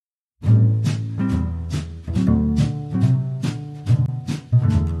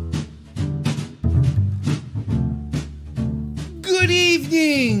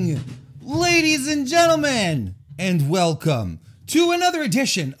and gentlemen, and welcome to another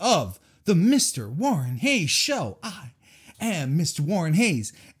edition of the Mr. Warren Hayes Show. I am Mr. Warren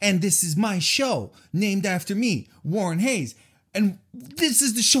Hayes, and this is my show named after me, Warren Hayes. And this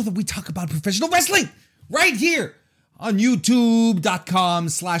is the show that we talk about professional wrestling right here on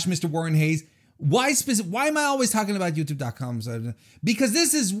youtube.com/Mr. Warren Hayes. Why am I always talking about youtube.com? Because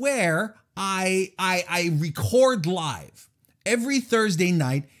this is where I record live every Thursday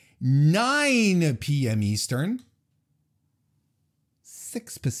night, 9 p.m. Eastern,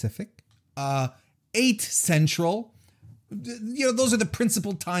 6 Pacific, 8 Central. You know, those are the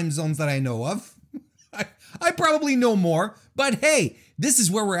principal time zones that I know of. I probably know more, but hey, this is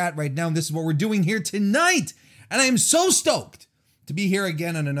where we're at right now. And this is what we're doing here tonight. And I am so stoked to be here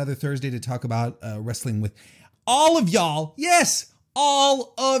again on another Thursday to talk about wrestling with all of y'all. Yes,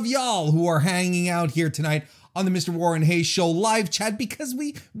 all of y'all who are hanging out here tonight on the Mr. Warren Hayes Show live chat, because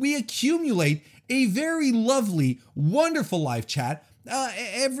we accumulate a very lovely, wonderful live chat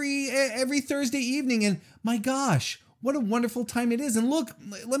every Thursday evening. And my gosh, what a wonderful time it is. And look,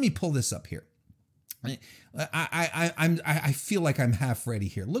 let me pull this up here. I feel like I'm half ready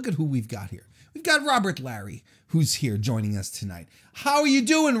here. Look at who we've got here. We've got Robert Larry, who's here joining us tonight. How are you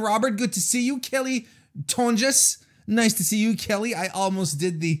doing, Robert? Good to see you. Kelly Tonjas, nice to see you, Kelly. I almost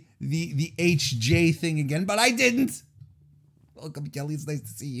did the HJ thing again, but I didn't. Welcome, Kelly. It's nice to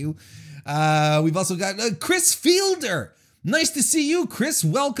see you. We've also got Chris Fielder. Nice to see you, Chris.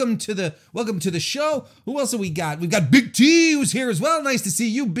 Welcome to the show. Who else have we got? We've got Big T, who's here as well. Nice to see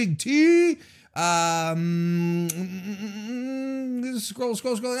you, Big T. Scroll.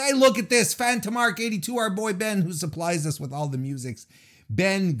 Hey, look at this. Phantomark82, our boy Ben, who supplies us with all the musics.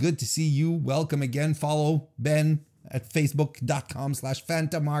 Ben, good to see you. Welcome again. Follow Ben at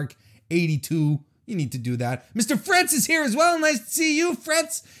facebook.com/Phantomark82. You need to do that. Mr. Fretz is here as well. Nice to see you,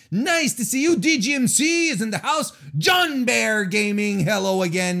 Fretz. Nice to see you. DGMC is in the house. John Bear Gaming, hello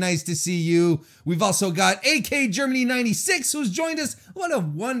again. Nice to see you. We've also got AK Germany 96 who's joined us. What a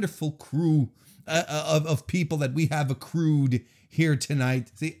wonderful crew of people that we have accrued here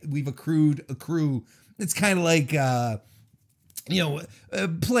tonight. See, we've accrued a crew. It's kind of like,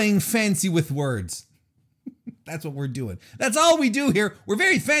 playing fancy with words. That's what we're doing. That's all we do here. We're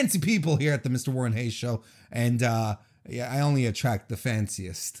very fancy people here at the Mr. Warren Hayes Show. And I only attract the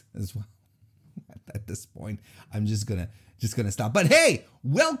fanciest as well. At this point, I'm just gonna stop. But hey,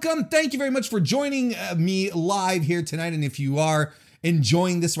 welcome. Thank you very much for joining me live here tonight. And if you are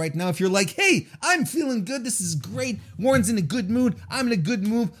enjoying this right now, if you're like, hey, I'm feeling good, this is great, Warren's in a good mood, I'm in a good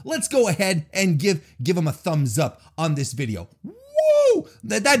mood, let's go ahead and give him a thumbs up on this video. Woo!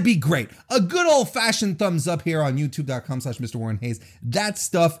 That'd be great. A good old-fashioned thumbs up here on youtube.com/Mr. Warren Hayes. That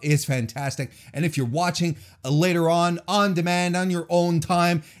stuff is fantastic. And if you're watching later on demand, on your own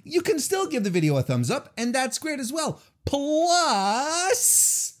time, you can still give the video a thumbs up, and that's great as well.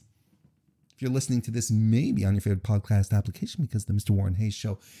 Plus, if you're listening to this maybe on your favorite podcast application, because the Mr. Warren Hayes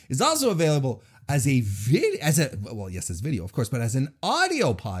Show is also available as a video, as video, of course, but as an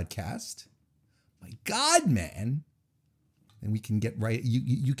audio podcast. My God, man. And we can get right.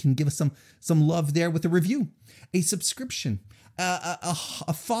 You can give us some love there with a review, a subscription,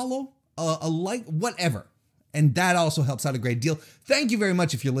 a follow, a like, whatever. And that also helps out a great deal. Thank you very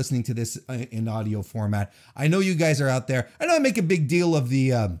much if you're listening to this in audio format. I know you guys are out there. I know I make a big deal of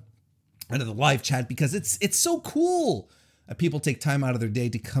the live chat because it's so cool. People take time out of their day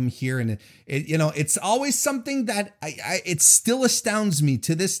to come here, and it's always something that it still astounds me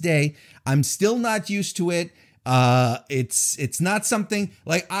to this day. I'm still not used to it. It's not something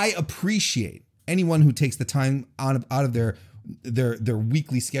like, I appreciate anyone who takes the time out of their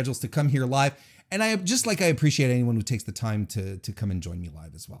weekly schedules to come here live. And I appreciate anyone who takes the time to come and join me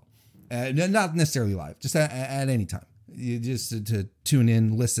live as well. Not necessarily live, just at any time. Just to tune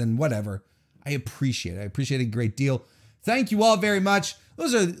in, listen, whatever. I appreciate it. I appreciate it a great deal. Thank you all very much.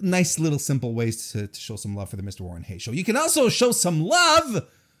 Those are nice little simple ways to show some love for the Mr. Warren Hayes Show. You can also show some love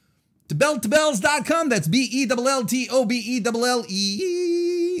to belltobells.com. That's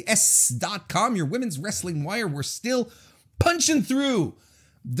BELLTOBELLES.com. Your women's wrestling wire. We're still punching through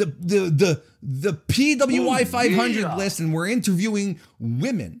the PWI 500 list, and we're interviewing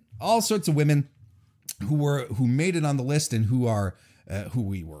women, all sorts of women who made it on the list, and who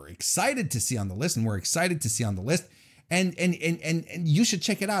we were excited to see on the list, and we're excited to see on the list. And you should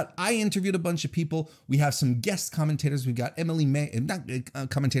check it out. I interviewed a bunch of people. We have some guest commentators. We've got Emily May, not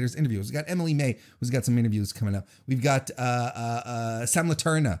commentators, interviews. We've got Emily May, who's got some interviews coming up. We've got Sam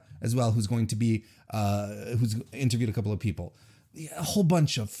Laterna as well, who's going to be, who's interviewed a couple of people. A whole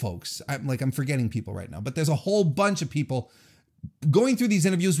bunch of folks. I'm forgetting people right now, but there's a whole bunch of people going through these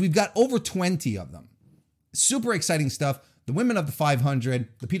interviews. We've got over 20 of them. Super exciting stuff. The Women of the 500,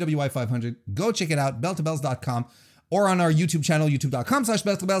 the PWI 500. Go check it out, belltobells.com, or on our YouTube channel,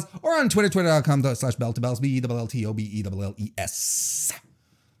 youtube.com/belltobells, or on Twitter, twitter.com/belltobells, BELLTOBELLTES.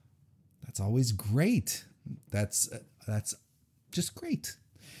 That's always great. That's just great.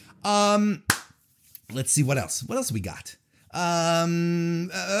 Let's see what else. What else we got?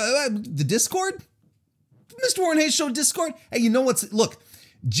 The Discord? Mr. Warren Hayes Show Discord. Hey, you know what's... Look,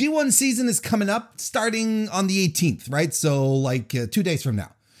 G1 season is coming up starting on the 18th, right? So like 2 days from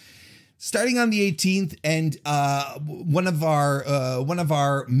now. Starting on the 18th, and one of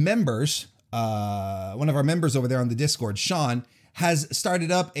our members over there on the Discord, Sean, has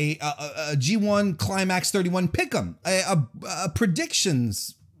started up a G1 Climax 31 Pick'em, a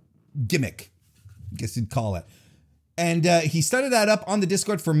predictions gimmick, I guess you'd call it. And he started that up on the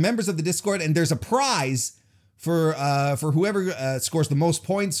Discord for members of the Discord, and there's a prize for whoever scores the most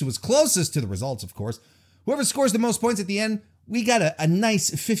points, who is closest to the results, of course. Whoever scores the most points at the end, we got a nice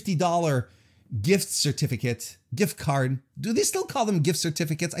 $50 gift card. Do they still call them gift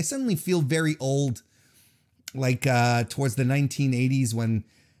certificates? I suddenly feel very old, like towards the 1980s when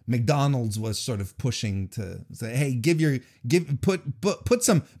McDonald's was sort of pushing to say, hey, put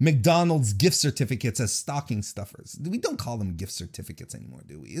some McDonald's gift certificates as stocking stuffers. We don't call them gift certificates anymore,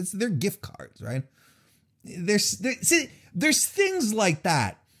 do we? They're gift cards, right? There's things like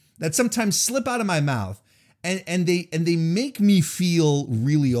that sometimes slip out of my mouth, and they make me feel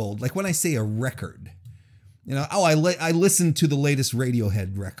really old. Like when I say a record, you know, I listened to the latest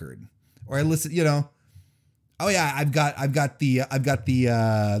Radiohead record, or I listen, you know. Oh yeah, I've got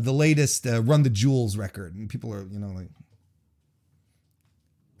the latest Run the Jewels record, and people are, you know, like,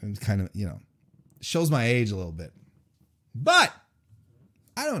 and kind of, you know, shows my age a little bit, but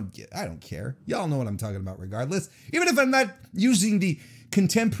I don't care. Y'all know what I'm talking about, regardless. Even if I'm not using the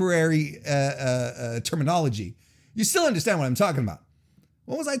contemporary terminology, you still understand what I'm talking about.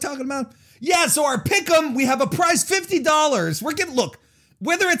 What was I talking about? Yeah, so our pick'em, we have a prize, $50. We're getting, look.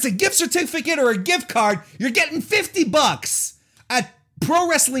 Whether it's a gift certificate or a gift card, you're getting $50 at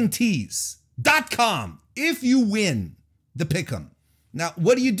ProWrestlingTees.com if you win the pick'em. Now,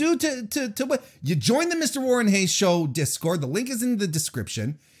 what do you do to win? You join the Mr. Warren Hayes Show Discord. The link is in the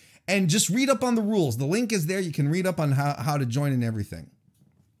description. And just read up on the rules. The link is there. You can read up on how to join and everything.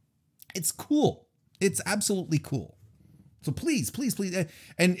 It's cool. It's absolutely cool. So please.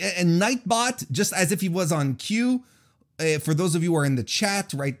 And Nightbot, just as if he was on cue, for those of you who are in the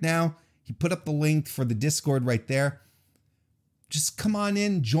chat right now, he put up the link for the Discord right there. Just come on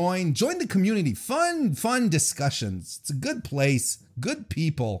in, join the community. Fun discussions. It's a good place, good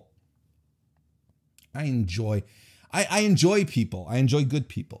people. I enjoy people. I enjoy good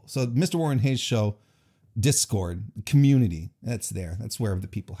people. So Mr. Warren Hayes Show Discord community, that's there. That's where the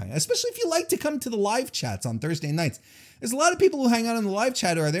people hang out. Especially if you like to come to the live chats on Thursday nights. There's a lot of people who hang out in the live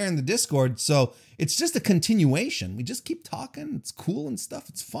chat who are there in the Discord. So it's just a continuation. We just keep talking. It's cool and stuff.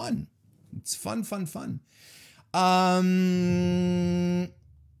 It's fun. It's fun.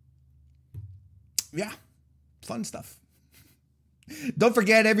 Yeah, fun stuff. Don't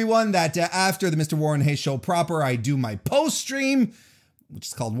forget, everyone, that after the Mr. Warren Hayes Show proper, I do my post stream, which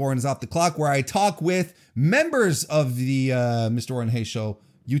is called Warren is Off the Clock, where I talk with members of the Mr. Warren Hayes Show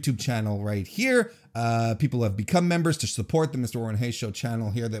YouTube channel right here. People have become members to support the Mr. Warren Hayes Show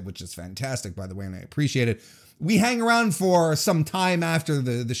channel here, which is fantastic, by the way, and I appreciate it. We hang around for some time after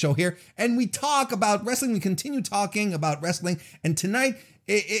the show here, and we talk about wrestling. We continue talking about wrestling, and tonight,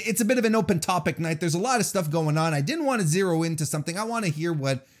 it's a bit of an open topic night. There's a lot of stuff going on. I didn't want to zero into something. I want to hear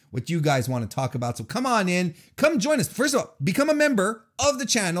what you guys want to talk about. So come on in. Come join us. First of all, become a member of the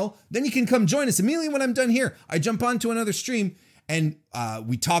channel. Then you can come join us. Immediately when I'm done here, I jump onto another stream and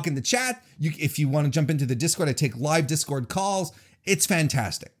we talk in the chat. If you want to jump into the Discord, I take live Discord calls. It's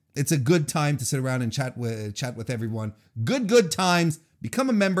fantastic. It's a good time to sit around and chat with everyone. Good times. Become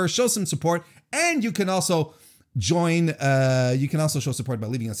a member. Show some support. And you can also join. You can also show support by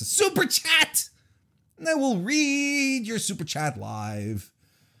leaving us a super chat. And I will read your super chat live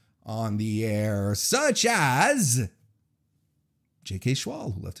on the air, such as J.K.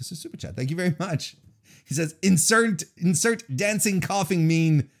 Schwal, who left us a super chat. Thank you very much. He says, insert dancing coughing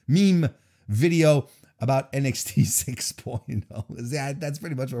meme video about NXT 6.0. Yeah, that's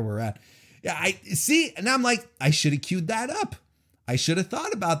pretty much where we're at. Yeah, I see, and I'm like, I should have queued that up. I should have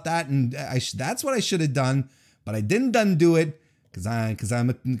thought about that, and that's what I should have done, but I didn't do it because I'm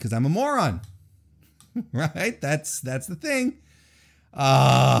a moron. Right? That's the thing.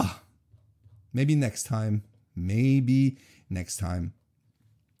 Maybe next time.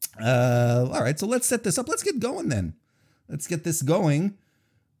 All right, so let's set this up. Let's get going then. Let's get this going.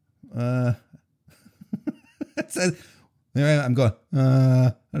 It says, I'm going,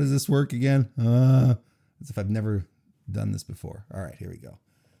 how does this work again? As if I've never done this before. All right, here we go.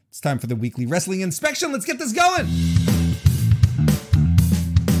 It's time for the weekly wrestling inspection. Let's get this going.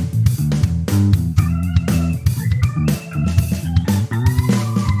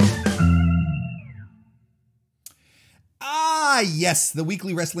 Yes, the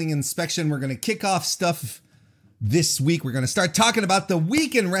weekly wrestling inspection. We're going to kick off stuff this week. We're going to start talking about the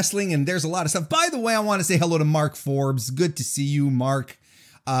week in wrestling, and there's a lot of stuff. By the way, I want to say hello to Mark Forbes. Good to see you, Mark.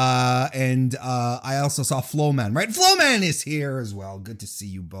 And I also saw Flowman, right? Flowman is here as well. Good to see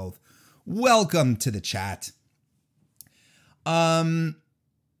you both. Welcome to the chat. So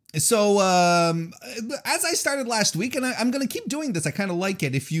as I started last week, and I'm going to keep doing this, I kind of like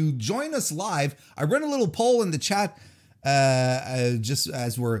it. If you join us live, I run a little poll in the chat just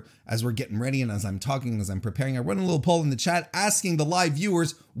as we're getting ready, and as I'm talking and as I'm preparing, I run a little poll in the chat asking the live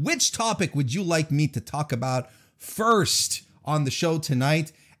viewers, which topic would you like me to talk about first on the show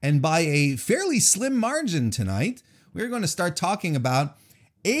tonight? And by a fairly slim margin tonight, we're going to start talking about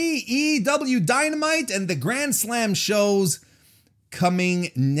AEW Dynamite and the Grand Slam shows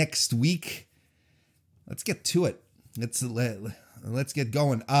coming next week. Let's get to it. Let's get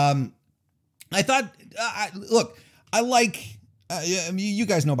going. I thought, look, I like, you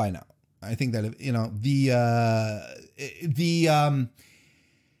guys know by now, I think that, the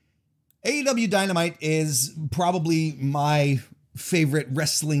AEW Dynamite is probably my favorite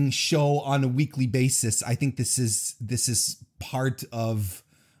wrestling show on a weekly basis. I think this is part of,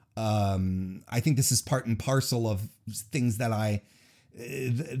 I think this is part and parcel of things that I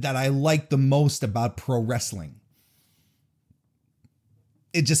like the most about pro wrestling.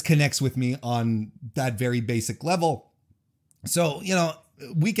 It just connects with me on that very basic level. So,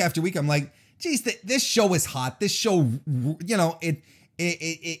 week after week, I'm like, geez, this show is hot. This show,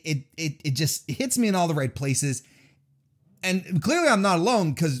 it just hits me in all the right places. And clearly I'm not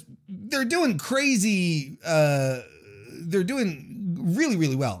alone, because they're doing crazy, they're doing really,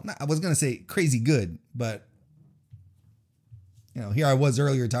 really well. I was going to say crazy good, but, here I was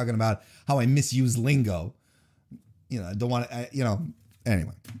earlier talking about how I misuse lingo. I don't want to,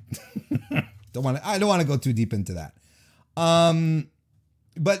 anyway, I don't want to go too deep into that.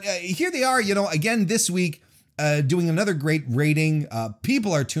 But here they are, again, this week, doing another great rating.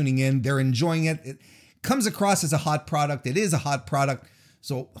 People are tuning in. They're enjoying it. It comes across as a hot product. It is a hot product.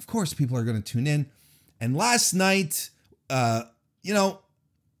 So of course people are going to tune in. And last night, there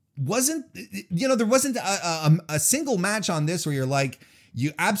wasn't a single match on this where you're like,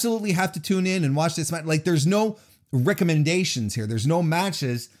 you absolutely have to tune in and watch this match. Like, there's no recommendations here. There's no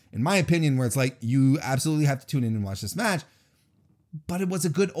matches, in my opinion, where it's like, you absolutely have to tune in and watch this match. But it was a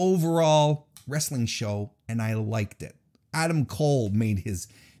good overall wrestling show, and I liked it. Adam Cole made his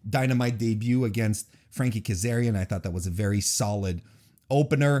Dynamite debut against Frankie Kazarian. I thought that was a very solid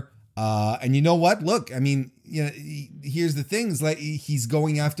opener. And you know what? Look, I mean, here's the things, like, he's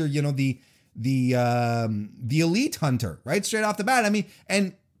going after, the elite hunter, right? Straight off the bat. I mean,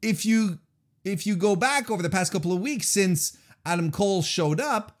 and if you go back over the past couple of weeks since Adam Cole showed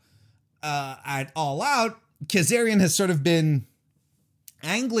up at All Out, Kazarian has sort of been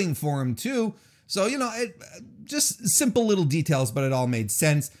angling for him too. So, just simple little details, but it all made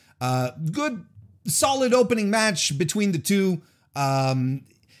sense. Good, solid opening match between the two.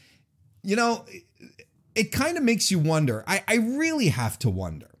 It kind of makes you wonder. I really have to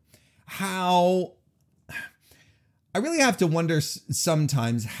wonder how. I really have to wonder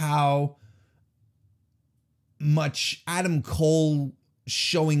sometimes how much Adam Cole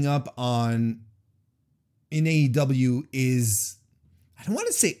showing up in AEW is, I don't want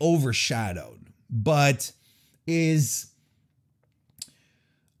to say overshadowed, but is,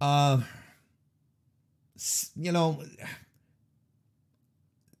 how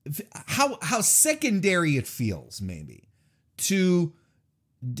secondary it feels maybe to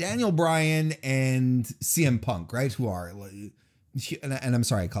Daniel Bryan and CM Punk, right? Who are, and I'm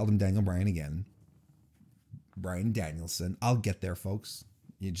sorry, I called him Daniel Bryan again. Bryan Danielson. I'll get there, folks.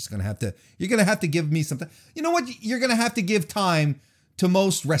 You're going to have to give me something. You know what? You're going to have to give time to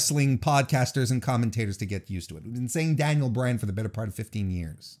most wrestling podcasters and commentators to get used to it. We've been saying Daniel Bryan for the better part of 15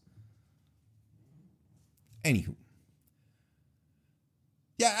 years. Anywho.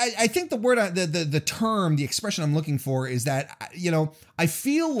 Yeah, I think the word, the term, the expression I'm looking for is that, I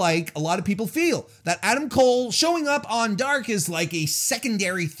feel like a lot of people feel that Adam Cole showing up on Dark is like a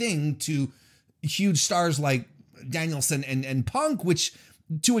secondary thing to huge stars like Danielson and Punk, which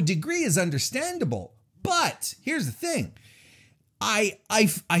to a degree is understandable. But here's the thing. I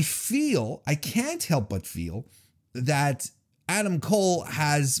feel, I can't help but feel that Adam Cole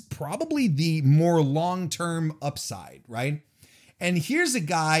has probably the more long-term upside, right? And here's a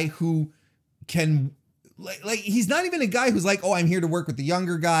guy who can, like he's not even a guy who's like, oh, I'm here to work with the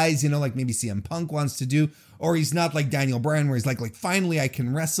younger guys, like maybe CM Punk wants to do, or he's not like Daniel Bryan where he's like finally I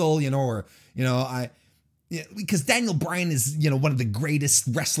can wrestle, because Daniel Bryan is, one of the greatest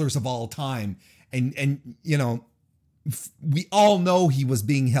wrestlers of all time. And we all know he was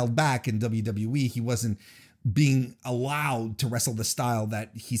being held back in WWE. He wasn't being allowed to wrestle the style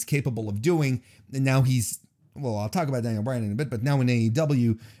that he's capable of doing. And now I'll talk about Daniel Bryan in a bit, but now in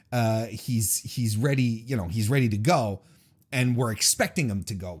AEW, he's ready, he's ready to go, and we're expecting him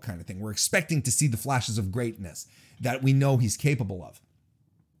to go, kind of thing. We're expecting to see the flashes of greatness that we know he's capable of.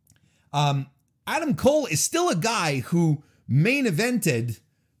 Adam Cole is still a guy who main evented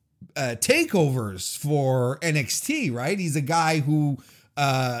takeovers for NXT, right? He's a guy who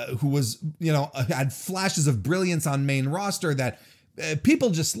was, had flashes of brilliance on main roster that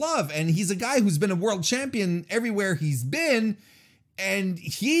people just love. And he's a guy who's been a world champion everywhere he's been. And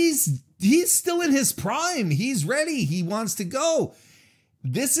he's still in his prime. He's ready. He wants to go.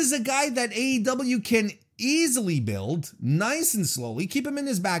 This is a guy that AEW can easily build nice and slowly, keep him in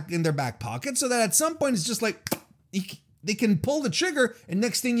their back pocket, so that at some point it's just like they can pull the trigger, and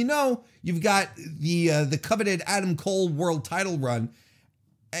next thing you know, you've got the coveted Adam Cole world title run.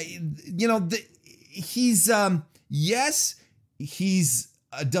 He's a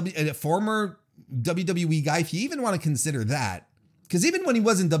former WWE guy, if you even want to consider that. Because even when he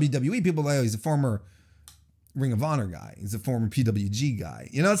was in WWE, people were like, oh, he's a former Ring of Honor guy. He's a former PWG guy.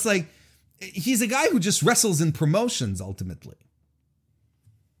 It's like, he's a guy who just wrestles in promotions ultimately.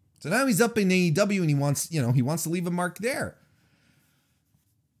 So now he's up in AEW and he wants to leave a mark there.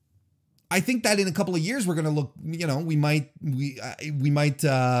 I think that in a couple of years, we're going to look,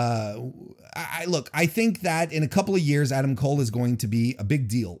 I think that in a couple of years, Adam Cole is going to be a big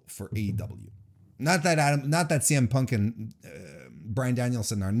deal for AEW. Not that CM Punk and Bryan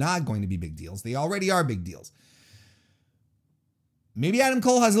Danielson are not going to be big deals. They already are big deals. Maybe Adam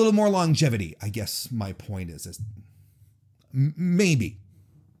Cole has a little more longevity. I guess my point is maybe.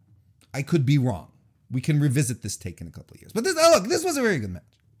 I could be wrong. We can revisit this take in a couple of years. But this was a very good match.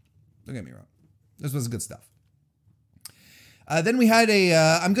 Don't get me wrong. This was good stuff. Then we had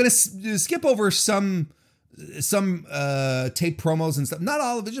I'm going to skip over some tape promos and stuff. Not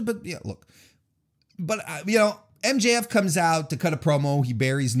all of it, but yeah, look. But, MJF comes out to cut a promo. He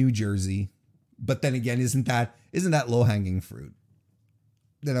buries New Jersey. But then again, isn't that low-hanging fruit?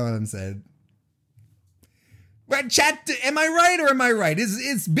 You know what I'm saying? Right, chat, am I right or am I right?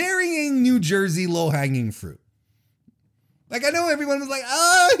 It's burying New Jersey low-hanging fruit. Like, I know everyone was like,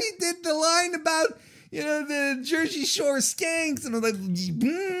 oh, he did the line about, the Jersey Shore skanks. And I'm like,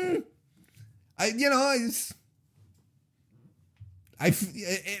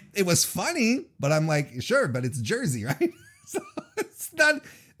 it was funny, but I'm like, sure, but it's Jersey, right? So it's not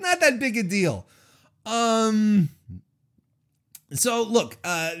that big a deal. So look,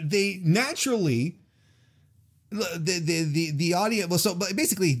 they naturally, the audio, well, so but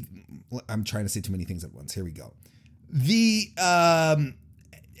basically, I'm trying to say too many things at once. Here we go. The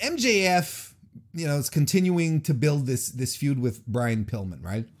MJF, is continuing to build this feud with Brian Pillman,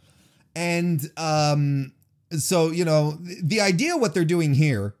 right? And so, the idea what they're doing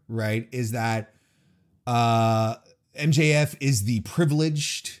here, right, is that MJF is the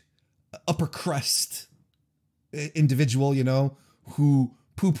privileged upper crust individual, who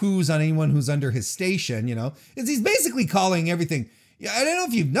poo-poos on anyone who's under his station, is he's basically calling everything. Yeah, I don't know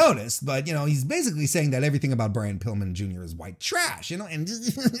if you've noticed, but, he's basically saying that everything about Brian Pillman Jr. is white trash, and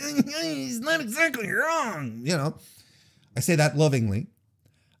he's not exactly wrong, I say that lovingly,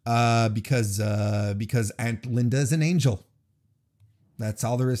 because Aunt Linda is an angel. That's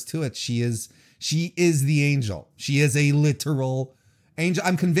all there is to it. She is the angel. She is a literal angel.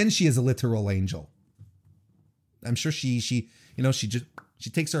 I'm convinced she is a literal angel. I'm sure she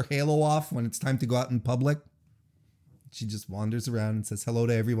takes her halo off when it's time to go out in public. She just wanders around and says hello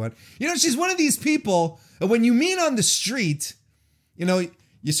to everyone. She's one of these people when you meet on the street, you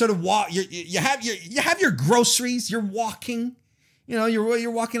sort of walk, you have your groceries, you're walking,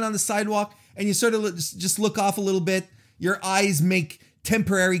 you're walking on the sidewalk and you sort of just look off a little bit. Your eyes make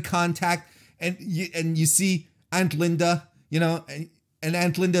temporary contact and you see Aunt Linda, and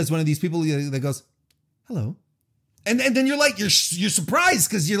Aunt Linda is one of these people that goes, hello. And then you're like, you're surprised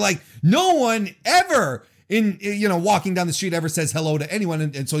because you're like, no one ever walking down the street ever says hello to anyone.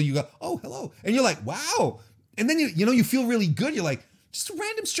 And so you go, oh, hello. And you're like, wow. And then you feel really good. You're like, just a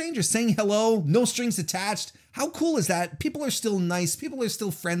random stranger saying hello, no strings attached. How cool is that? People are still nice. People are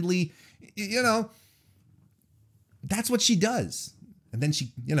still friendly. that's what she does. And then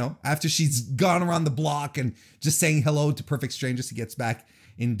she, after she's gone around the block and just saying hello to perfect strangers, she gets back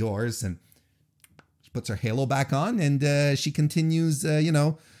indoors and she puts her halo back on, and she continues,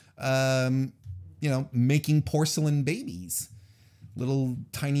 making porcelain babies, little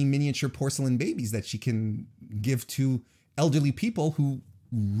tiny miniature porcelain babies that she can give to elderly people who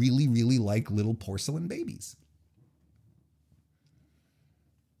really, really like little porcelain babies.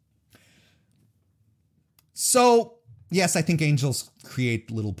 So, yes, I think angels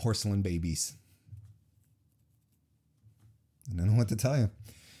create little porcelain babies. I don't know what to tell you.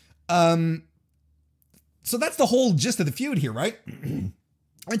 So that's the whole gist of the feud here, right?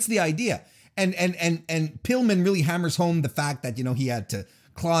 It's the idea. And Pillman really hammers home the fact that, he had to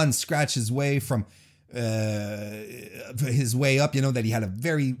claw and scratch his way from his way up, that he had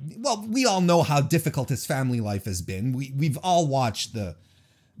we all know how difficult his family life has been. We've all watched the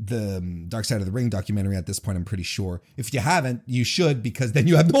Dark Side of the Ring documentary at this point, I'm pretty sure. If you haven't, you should, because then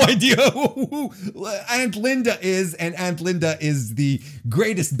you have no idea who Aunt Linda is, and Aunt Linda is the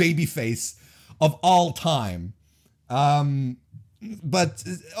greatest babyface of all time. But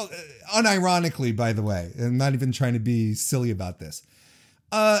unironically, by the way, I'm not even trying to be silly about this.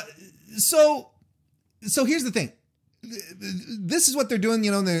 So here's the thing. This is what they're doing,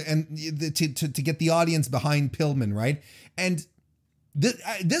 to get the audience behind Pillman, right? And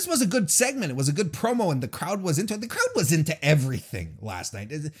this was a good segment. It was a good promo, and the crowd was into it. The crowd was into everything last night.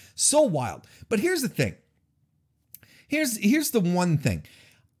 It's so wild. But here's the thing. Here's the one thing.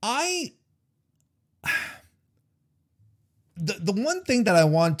 The one thing that I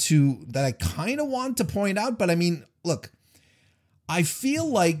kind of want to point out, but I mean, look, I feel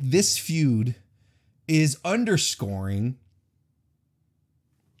like this feud is underscoring.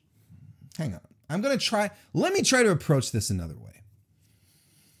 Hang on. Let me try to approach this another way.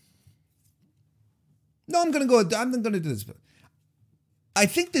 No, I'm going to do this. I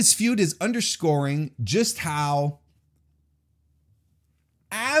think this feud is underscoring just how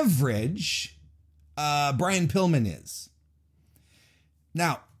average Brian Pillman is.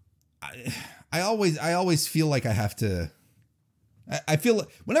 Now, I always feel like I have to. I feel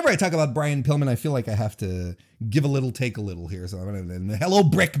whenever I talk about Brian Pillman, I feel like I have to give a little, take a little here. So I'm gonna. Hello,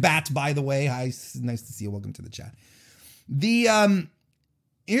 Brickbat, by the way. Hi, nice to see you. Welcome to the chat.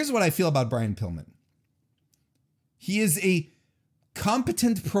 Here's what I feel about Brian Pillman. He is a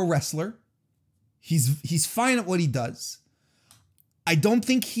competent pro wrestler. He's fine at what he does. I don't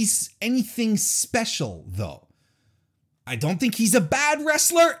think he's anything special, though. I don't think he's a bad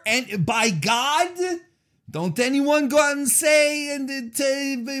wrestler. And by God, don't anyone go out and say and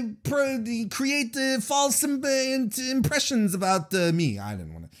create false impressions about me. I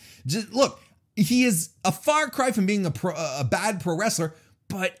didn't want to. Just look, he is a far cry from being a bad pro wrestler,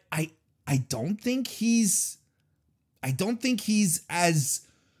 but I don't think he's as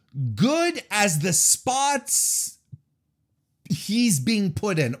good as the spots he's being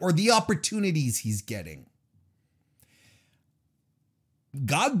put in or the opportunities he's getting.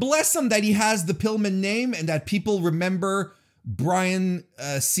 God bless him that he has the Pillman name and that people remember Brian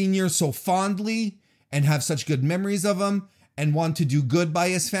Sr. so fondly and have such good memories of him and want to do good by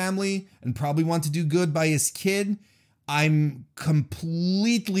his family and probably want to do good by his kid. I'm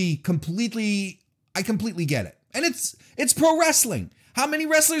completely get it. And it's pro wrestling. How many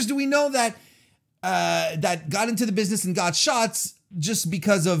wrestlers do we know that got into the business and got shots just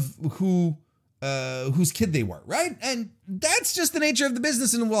because of whose kid they were, right? And that's just the nature of the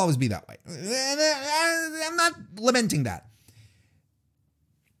business, and it will always be that way. And I'm not lamenting that.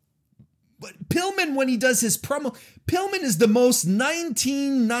 But Pillman, when he does his promo, Pillman is the most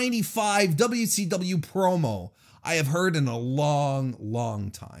 1995 WCW promo I have heard in a long,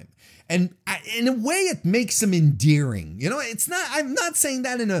 long time. And in a way, it makes him endearing. It's not. I'm not saying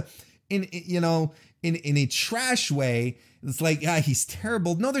that in a trash way. It's like, he's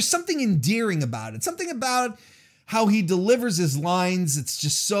terrible. No, there's something endearing about it. Something about how he delivers his lines. It's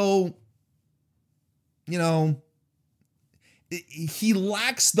just so, he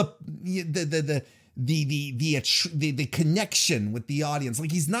lacks the connection with the audience.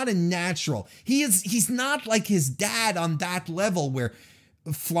 Like, he's not a natural. He's not like his dad on that level where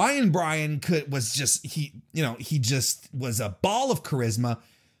Flying Brian was just a ball of charisma,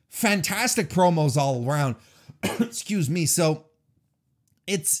 fantastic promos all around. Excuse me. So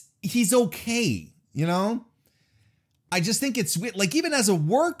he's okay, I just think it's weird. Like, even as a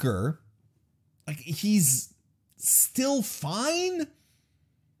worker, like, he's still fine.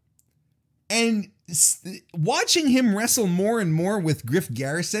 And watching him wrestle more and more with Griff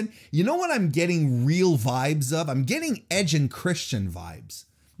Garrison, you know what I'm getting real vibes of? I'm getting Edge and Christian vibes.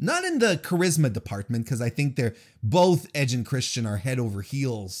 not in the charisma department, because I think they're both Edge and Christian are head over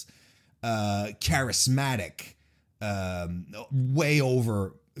heels, charismatic, way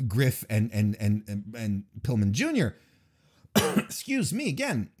over Griff and Pillman Jr. Excuse me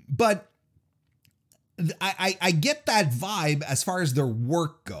again, but I get that vibe as far as their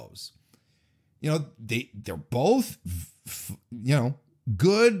work goes. They're both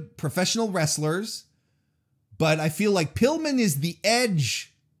good professional wrestlers, but I feel like Pillman is the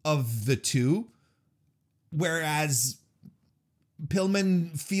edge of the two, whereas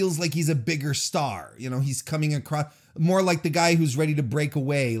Pillman feels like he's a bigger star. He's coming across more like the guy who's ready to break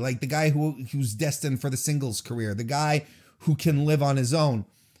away, like the guy who's destined for the singles career, the guy who can live on his own.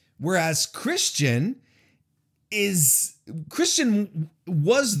 Whereas Christian was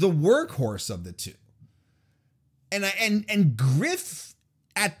the workhorse of the two. And Griff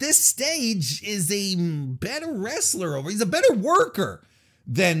at this stage is a better wrestler he's a better worker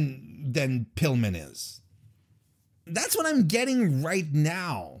than Pillman is. That's what I'm getting right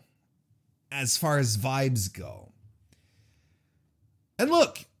now as far as vibes go. And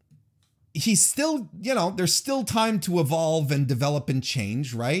look, he's still, there's still time to evolve and develop and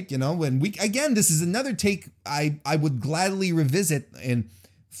change, right? And this is another take I would gladly revisit in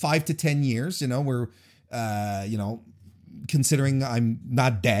 5 to 10 years, where, considering I'm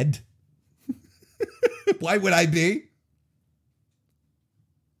not dead. Why would I be?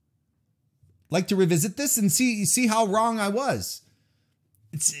 Like to revisit this and see how wrong I was.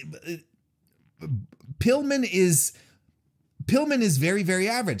 Pillman is very, very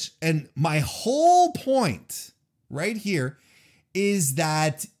average. And my whole point right here is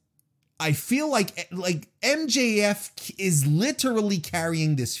that I feel like MJF is literally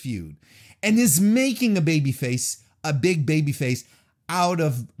carrying this feud and is making a big babyface out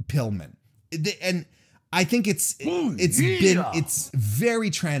of Pillman. And I think it's very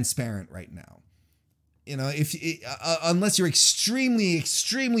transparent right now. Unless you're extremely,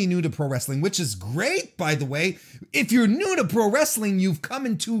 extremely new to pro wrestling, which is great, by the way. If you're new to pro wrestling, you've come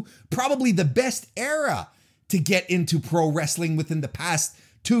into probably the best era to get into pro wrestling within the past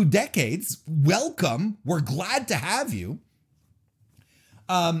 2 decades. Welcome. We're glad to have you.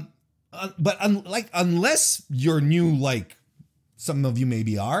 But unless you're new, like some of you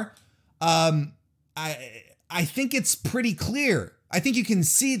maybe are, I think it's pretty clear. I think you can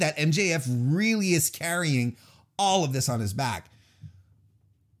see that MJF really is carrying all of this on his back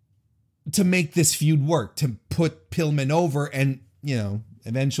to make this feud work, to put Pillman over and,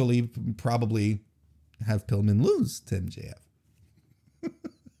 eventually probably have Pillman lose to MJF.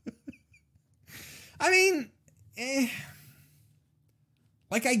 I mean,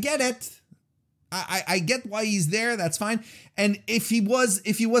 I get it. I get why he's there. That's fine. And if he was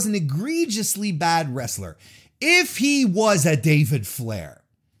an egregiously bad wrestler, if he was a David Flair,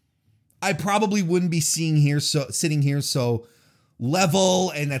 I probably wouldn't be sitting here so level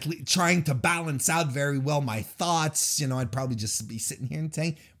and at least trying to balance out very well my thoughts. I'd probably just be sitting here and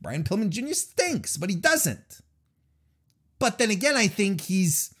saying Brian Pillman Jr. stinks, but he doesn't. But then again, I think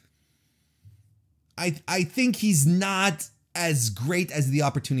he's not as great as the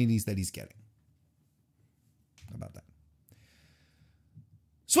opportunities that he's getting. How about that?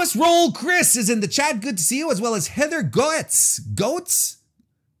 Swiss Roll Chris is in the chat. Good to see you, as well as Heather Goetz. Goetz?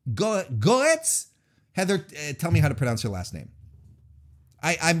 Heather, tell me how to pronounce your last name.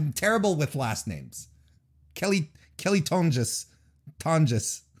 I'm terrible with last names. Kelly Tonjes.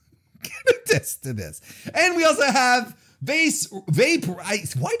 To this. And we also have Vape.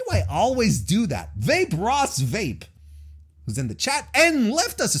 Why do I always do that? Vape Ross Vape, who's in the chat and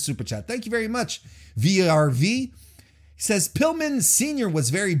left us a super chat. Thank you very much, VRV. Says Pillman Sr.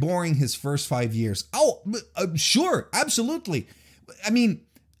 was very boring his first 5 years. Oh, sure, absolutely. I mean,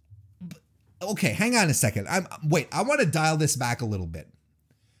 okay, hang on a second. I want to dial this back a little bit.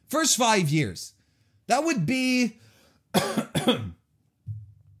 First 5 years. That would be...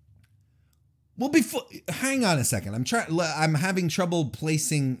 hang on a second. I'm having trouble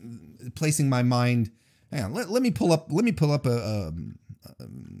placing my mind. Hang on. Let me pull up a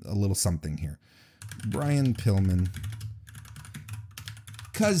little something here. Brian Pillman.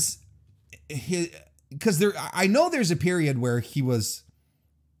 Because I know there's a period where he was.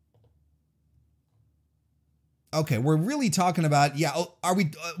 Okay, we're really talking about,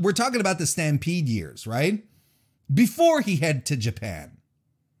 we're talking about the Stampede years, right? Before he headed to Japan.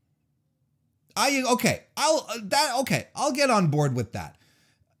 I'll get on board with that.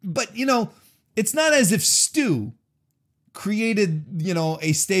 But, it's not as if Stu created,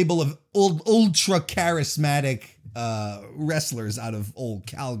 a stable of ultra charismatic wrestlers out of old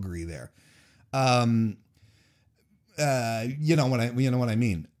Calgary there. You know what I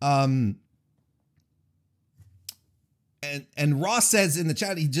mean. And Ross says in the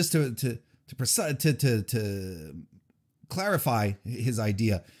chat, he just to clarify his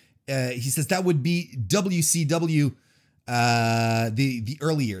idea. He says that would be WCW, the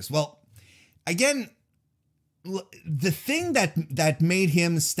early years. Well, again, the thing that made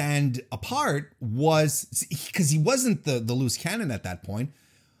him stand apart was because he wasn't the loose cannon at that point,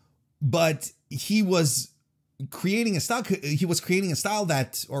 but he was creating a style. He was creating a style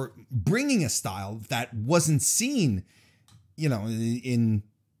that, or bringing a style that wasn't seen, you know, in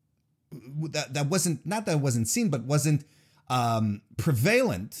that wasn't seen, but wasn't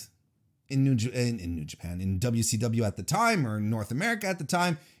prevalent in New Japan, in WCW at the time, or in North America at the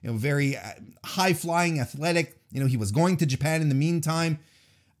time. You know, very high flying, athletic. You know, he was going to Japan in the meantime.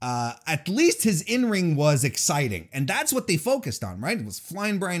 At least his in-ring was exciting, and that's what they focused on, right? It was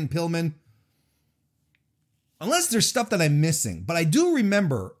flying Brian Pillman. Unless there's stuff that I'm missing, but I do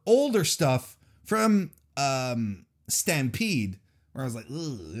remember older stuff from Stampede where I was like,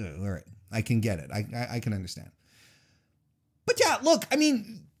 all right, I can get it. I can understand. But yeah, look, I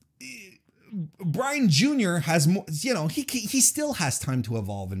mean, Brian Jr. has more, you know, he still has time to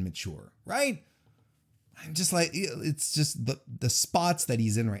evolve and mature, right? I'm just like, it's just the spots that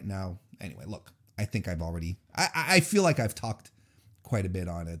he's in right now. Anyway, look, I think I feel like I've talked quite a bit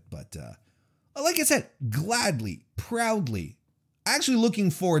on it, but like I said, gladly, proudly, actually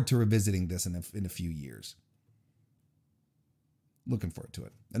looking forward to revisiting this in a few years. Looking forward to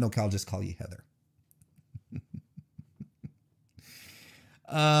it. I know I'll just call you Heather.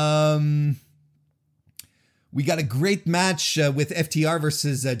 We got a great match with FTR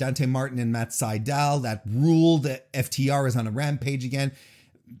versus Dante Martin and Matt Sydal. That ruled. FTR is on a rampage again,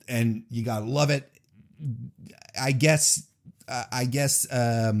 and you gotta love it. I guess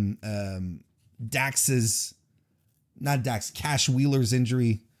Cash Wheeler's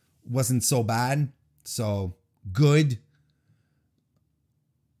injury wasn't so bad, so good.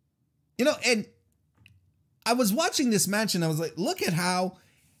 You know, and I was watching this match and I was like, look at how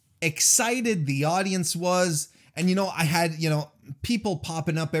excited the audience was. And, you know, I had, you know, people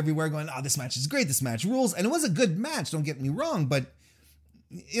popping up everywhere going, oh, this match is great. This match rules. And it was a good match. Don't get me wrong. But,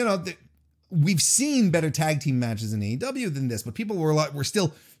 you know, we've seen better tag team matches in AEW than this. But people were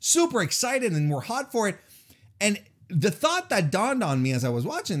still super excited and were hot for it. And the thought that dawned on me as I was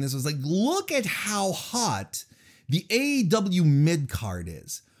watching this was like, look at how hot the AEW mid card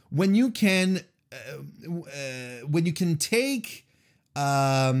is. When you can take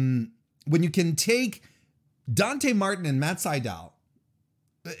Dante Martin and Matt Sydal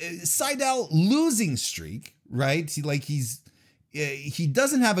losing streak, right? He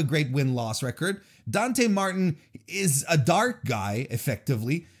doesn't have a great win-loss record. Dante Martin is a dark guy,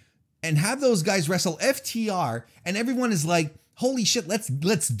 effectively, and have those guys wrestle FTR, and everyone is like, holy shit, let's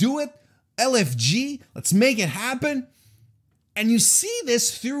do it. LFG, let's make it happen. And you see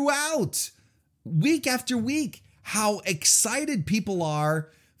this throughout, week after week, how excited people are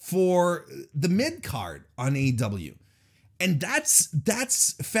for the mid card on AEW. And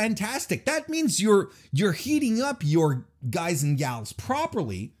that's fantastic. That means you're heating up your guys and gals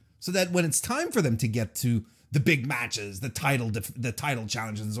properly, so that when it's time for them to get to the big matches, the title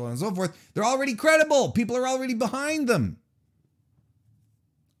challenges, and so on and so forth, they're already credible. People are already behind them.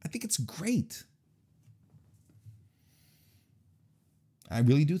 I think it's great. I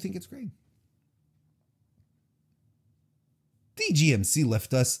really do think it's great. DGMC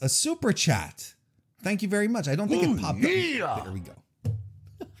left us a super chat. Thank you very much. I don't think it popped up. There we go.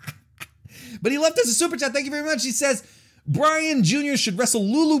 But he left us a super chat. Thank you very much. He says, Brian Jr. should wrestle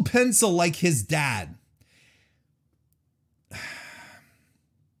Lulu Pencil like his dad.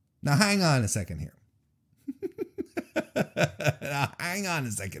 Now, hang on a second here.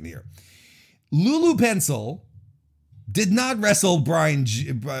 Lulu Pencil did not wrestle Brian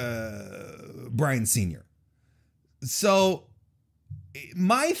Sr. So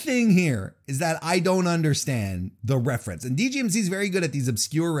my thing here is that I don't understand the reference. And DGMC is very good at these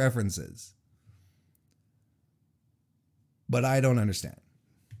obscure references. But I don't understand.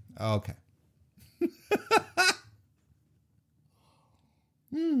 Okay.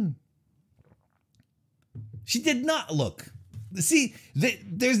 She did not look. See,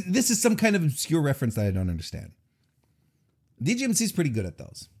 this is some kind of obscure reference that I don't understand. DGMC is pretty good at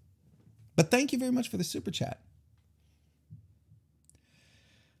those. But thank you very much for the super chat.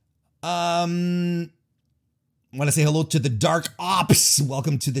 Want to say hello to the Dark Ops.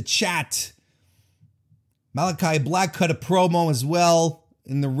 Welcome to the chat. Malachi Black cut a promo as well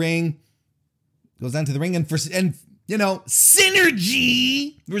in the ring. Goes down to the ring and you know,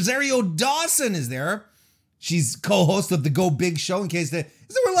 Synergy. Rosario Dawson is there. She's co-host of the Go Big show. In case there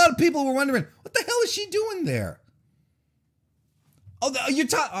were a lot of people who were wondering, what the hell is she doing there? Oh, you're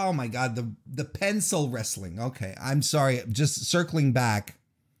talking. Oh my God, the pencil wrestling. Okay, I'm sorry. Just circling back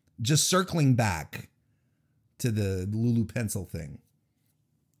to the Lulu pencil thing.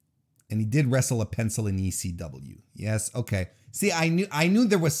 And he did wrestle a pencil in ECW. Yes, okay. See, I knew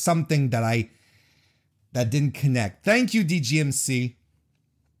there was something that didn't connect. Thank you, DGMC.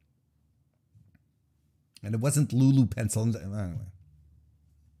 And it wasn't Lulu pencil. Anyway.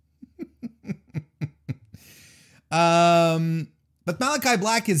 But Malachi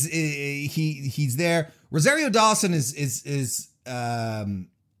Black he's there. Rosario Dawson is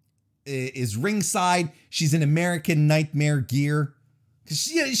ringside. She's in American Nightmare gear.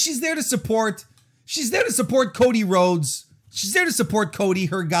 She's there to support. She's there to support Cody Rhodes. She's there to support Cody,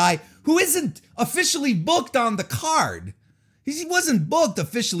 her guy, who isn't officially booked on the card. He wasn't booked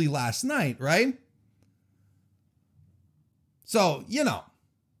officially last night, right? So, you know.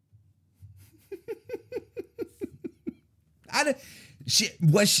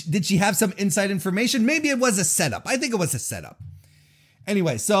 Did she have some inside information? Maybe it was a setup. I think it was a setup.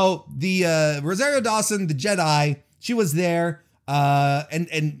 Anyway, so the Rosario Dawson, the Jedi, she was there,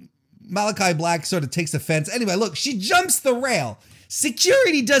 and Malachi Black sort of takes offense. Anyway, look, she jumps the rail.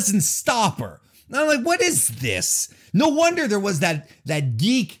 Security doesn't stop her. And I'm like, what is this? No wonder there was that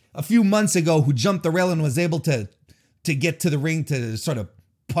geek a few months ago who jumped the rail and was able to get to the ring to sort of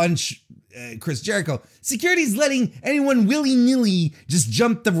punch Chris Jericho. Security's letting anyone willy-nilly just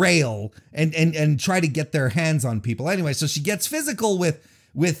jump the rail and try to get their hands on people. Anyway, so she gets physical with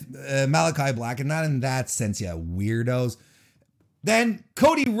Malachi Black, and not in that sense, yeah, weirdos. Then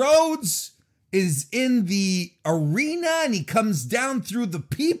Cody Rhodes is in the arena, and he comes down through the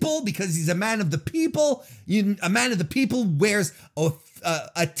people because he's a man of the people. A man of the people wears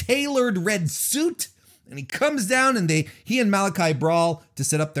a tailored red suit, and he comes down, and he and Malachi brawl to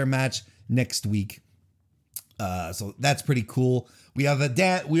set up their match next week. So that's pretty cool. We have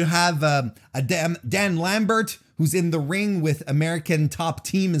Dan Lambert, who's in the ring with American Top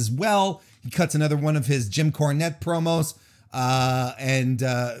Team as well. He cuts another one of his Jim Cornette promos.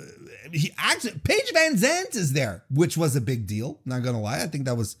 Paige Van Zandt is there, which was a big deal. Not gonna lie. I think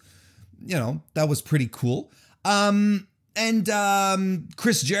that was pretty cool.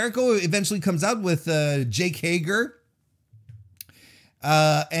 Chris Jericho eventually comes out with Jake Hager.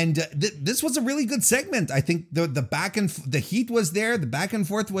 This was a really good segment. I think the heat was there. The back and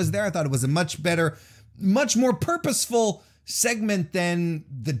forth was there. I thought it was a much better, much more purposeful segment than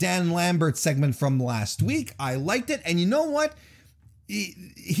the Dan Lambert segment from last week. I liked it. And you know what?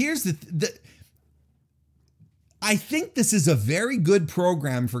 Here's I think this is a very good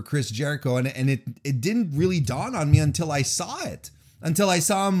program for Chris Jericho. And it didn't really dawn on me until I saw it. Until I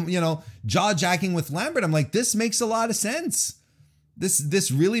saw him, jaw-jacking with Lambert. I'm like, this makes a lot of sense.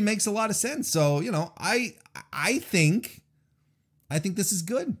 This really makes a lot of sense. So, I think this is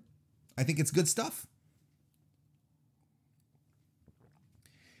good. I think it's good stuff.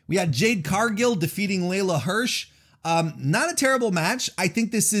 We had Jade Cargill defeating Layla Hirsch. Not a terrible match. I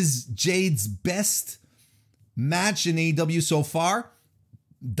think this is Jade's best match in AEW so far.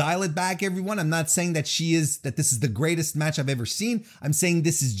 Dial it back, everyone. I'm not saying that this is the greatest match I've ever seen. I'm saying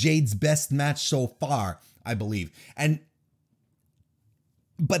this is Jade's best match so far, I believe.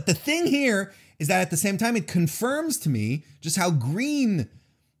 But the thing here is that at the same time, it confirms to me just how green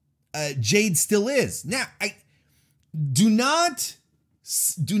Jade still is. Now, do not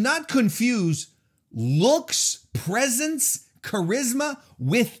confuse looks, presence, charisma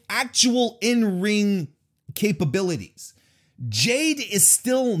with actual in-ring capabilities. Jade is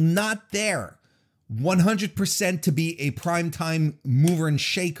still not there 100% to be a primetime mover and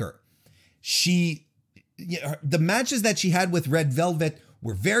shaker. The matches that she had with Red Velvet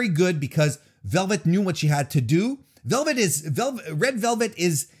were very good because Velvet knew what she had to do. Red Velvet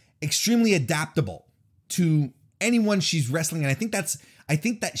is extremely adaptable to anyone she's wrestling, and I think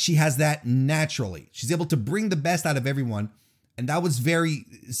that she has that naturally. She's able to bring the best out of everyone, and that was very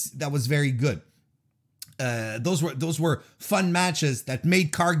good. Those were fun matches that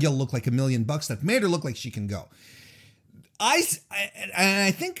made Cargill look like $1 million, that made her look like she can go. I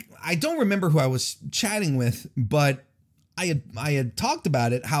think I don't remember who I was chatting with, but I had talked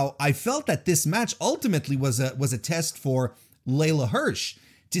about it, how I felt that this match ultimately was a test for Layla Hirsch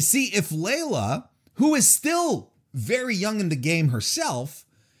to see if Layla, who is still very young in the game herself,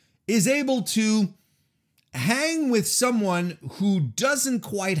 is able to hang with someone who doesn't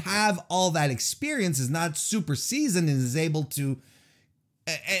quite have all that experience, is not super seasoned, and is able to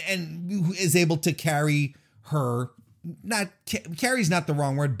carry her. Not carry's not the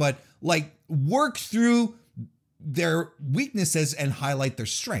wrong word, but like work through their weaknesses and highlight their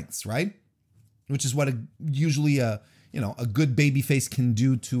strengths, right? Which is what usually a good babyface can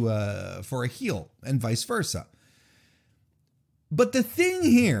do for a heel, and vice versa. But the thing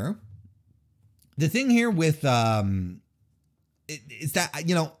here with is that,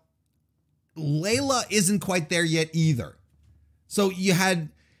 you know, Layla isn't quite there yet either. So you had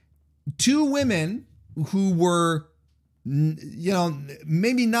two women who were, you know,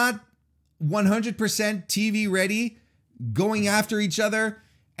 maybe not 100% TV ready, going after each other.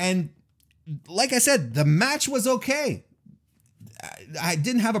 And like I said, the match was okay. I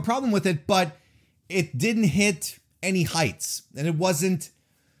didn't have a problem with it, but it didn't hit any heights. And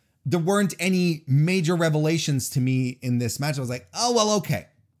there weren't any major revelations to me in this match. I was like, oh, well, okay.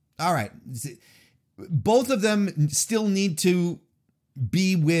 All right. Both of them still need to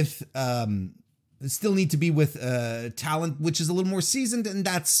be with talent, which is a little more seasoned, and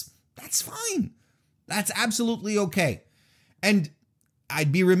that's fine. That's absolutely okay. And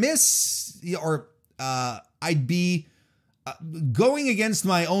I'd be remiss, or I'd be going against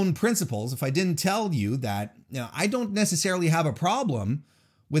my own principles if I didn't tell you that, you know, I don't necessarily have a problem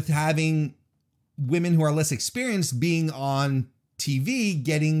with having women who are less experienced being on TV,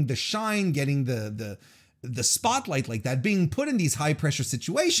 getting the shine, getting the spotlight like that, being put in these high pressure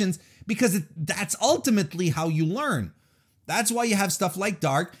situations, because that's ultimately how you learn. That's why you have stuff like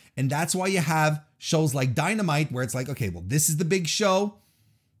Dark, and that's why you have shows like Dynamite, where it's like, okay, well, this is the big show.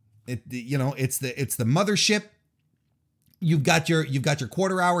 It's the mothership. You've got your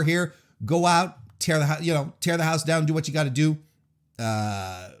quarter hour here. Go out, tear the house down, do what you got to do.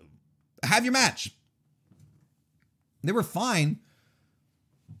 Have your match. They were fine,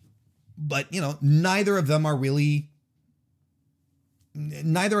 but, you know, neither of them are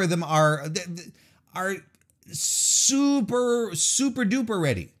super duper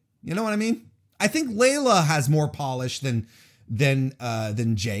ready. You know what I mean? I think Layla has more polish than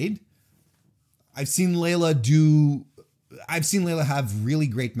Jade. I've seen Layla have really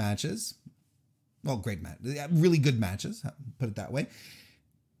great matches. Well, really good matches, put it that way.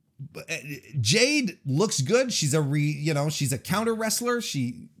 But Jade looks good. She's a counter wrestler.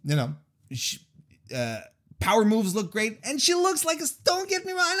 Power moves look great, and she looks like don't get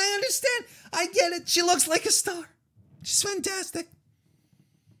me wrong, I understand. I get it. She looks like a star. She's fantastic.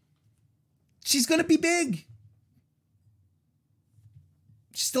 She's going to be big.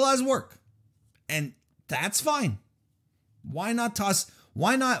 She still has work. And that's fine. Why not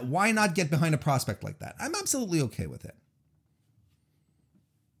get behind a prospect like that? I'm absolutely okay with it.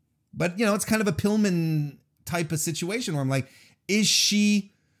 But, you know, it's kind of a Pillman type of situation where I'm like, is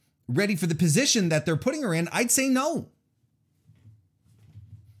she ready for the position that they're putting her in? I'd say no.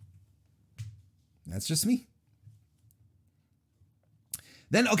 That's just me.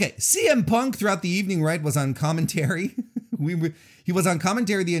 Then, okay, CM Punk throughout the evening, right, was on commentary. He was on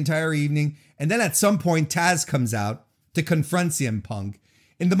commentary the entire evening. And then at some point, Taz comes out to confront CM Punk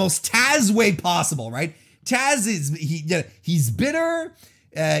in the most Taz way possible, right? Taz he's bitter.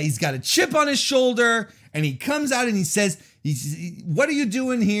 He's got a chip on his shoulder, and he comes out and he says, what are you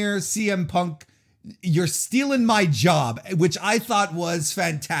doing here, CM Punk? You're stealing my job, which I thought was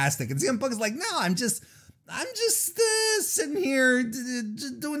fantastic. And CM Punk is like, no, I'm just sitting here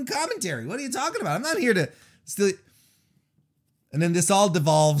doing commentary. What are you talking about? I'm not here to steal. And then this all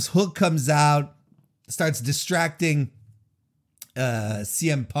devolves. Hook comes out, starts distracting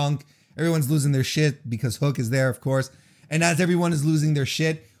CM Punk. Everyone's losing their shit because Hook is there, of course. And as everyone is losing their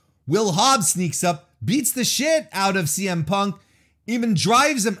shit, Will Hobbs sneaks up, beats the shit out of CM Punk, even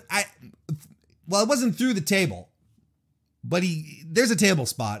drives him. Well, it wasn't through the table, but there's a table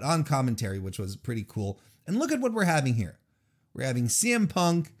spot on commentary, which was pretty cool. And look at what we're having here. We're having CM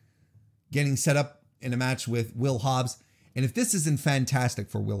Punk getting set up in a match with Will Hobbs. And if this isn't fantastic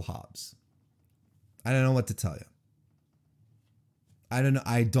for Will Hobbs, I don't know what to tell you. I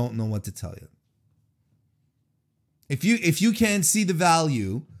don't know what to tell you. If you can't see the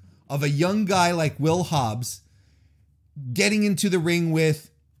value of a young guy like Will Hobbs getting into the ring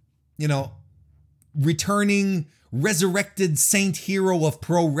with, you know, returning resurrected saint hero of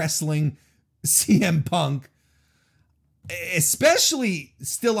pro wrestling CM Punk, especially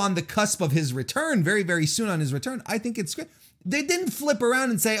still on the cusp of his return, very, very soon on his return, I think it's great. They didn't flip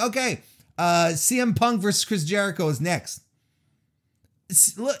around and say, okay, CM Punk versus Chris Jericho is next.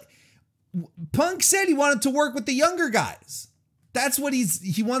 Look, Punk said he wanted to work with the younger guys. That's what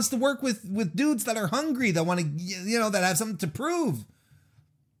he wants to work with dudes that are hungry, that want to, you know, that have something to prove.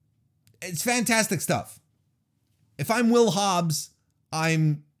 It's fantastic stuff. If I'm Will Hobbs,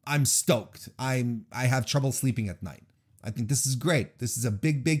 I'm stoked. I have trouble sleeping at night. I think this is great. This is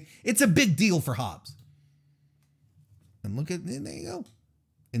it's a big deal for Hobbs. And look at, there you go.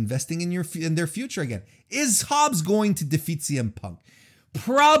 Investing in their future again. Is Hobbs going to defeat CM Punk?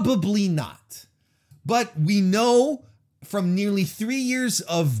 Probably not. But we know from nearly 3 years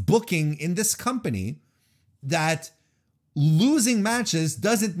of booking in this company that losing matches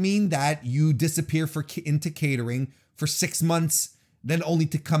doesn't mean that you disappear into catering for 6 months, then only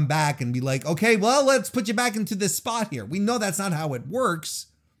to come back and be like, okay, well, let's put you back into this spot here. We know that's not how it works.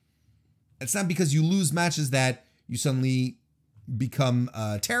 It's not because you lose matches that you suddenly become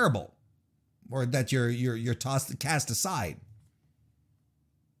terrible or that you're cast aside.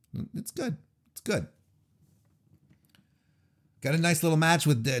 It's good. It's good. Got a nice little match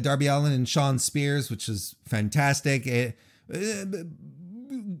with Darby Allin and Shawn Spears, which is fantastic.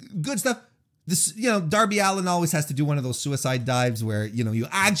 Good stuff. This, Darby Allin always has to do one of those suicide dives where, you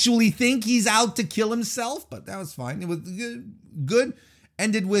actually think he's out to kill himself, but that was fine. It was good.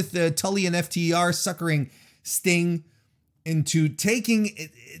 Ended with Tully and FTR suckering Sting into taking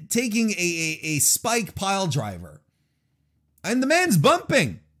a spike pile driver. And the man's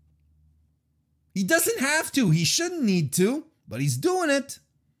bumping. He doesn't have to. He shouldn't need to, but he's doing it.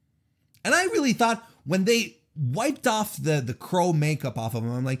 And I really thought when they wiped off the crow makeup off of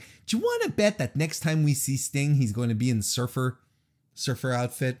him, I'm like, do you want to bet that next time we see Sting, he's going to be in surfer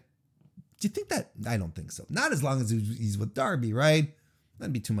outfit? Do you think that? I don't think so. Not as long as he's with Darby, right?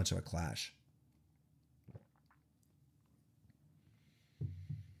 That'd be too much of a clash.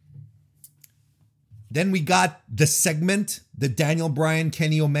 Then we got the segment, the Daniel Bryan,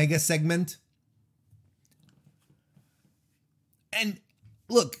 Kenny Omega segment. And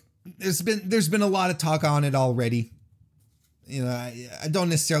look, there's been a lot of talk on it already. I don't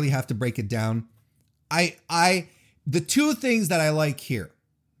necessarily have to break it down. The two things that I like here,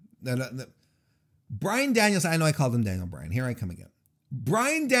 that Bryan Danielson, I know I called him Daniel Bryan. Here I come again.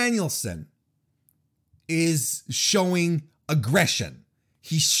 Bryan Danielson is showing aggression.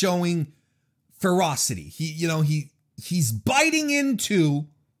 He's showing ferocity. He's biting into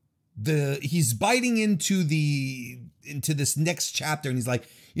this next chapter, and he's like,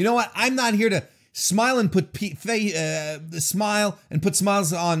 you know what? I'm not here to smile and put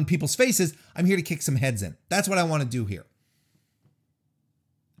smiles on people's faces. I'm here to kick some heads in. That's what I want to do here.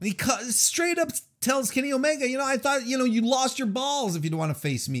 And he straight up tells Kenny Omega, I thought, you lost your balls if you don't want to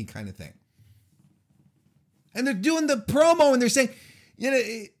face me, kind of thing. And they're doing the promo, and they're saying,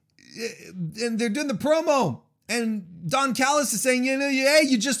 and they're doing the promo, and Don Callis is saying, hey,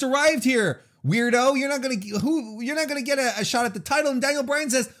 you just arrived here, weirdo. You're not gonna get a shot at the title. And Daniel Bryan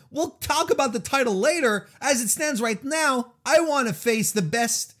says, we'll talk about the title later. As it stands right now, I want to face the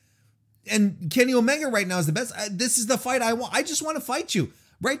best, and Kenny Omega right now is the best. This is the fight I want. I just want to fight you.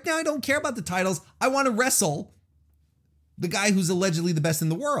 Right now, I don't care about the titles. I want to wrestle the guy who's allegedly the best in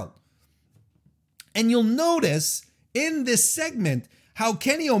the world. And you'll notice in this segment how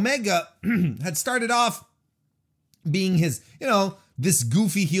Kenny Omega had started off being his, this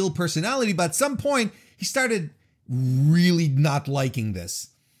goofy heel personality, but at some point he started really not liking this.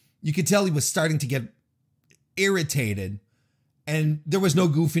 You could tell he was starting to get irritated, and there was no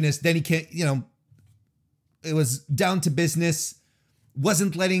goofiness. Then he can't, it was down to business.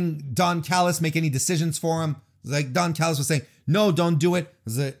 Wasn't letting Don Callis make any decisions for him. It was like Don Callis was saying, no, don't do it.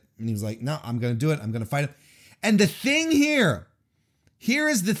 And he was like, no, I'm going to do it. I'm going to fight him. And the thing here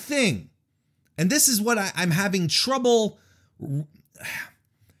is the thing. And this is what I'm having trouble.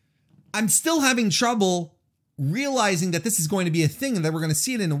 I'm still having trouble realizing that this is going to be a thing and that we're going to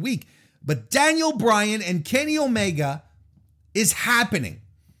see it in a week. But Daniel Bryan and Kenny Omega is happening.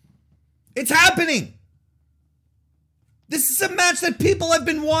 It's happening. This is a match that people have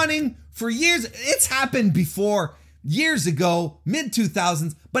been wanting for years. It's happened before, years ago,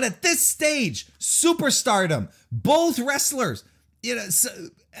 mid-2000s. But at this stage, superstardom, both wrestlers,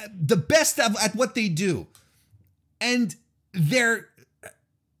 the best at what they do. And this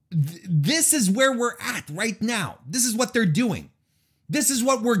is where we're at right now. This is what they're doing. This is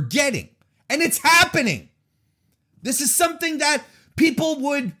what we're getting. And it's happening. This is something that people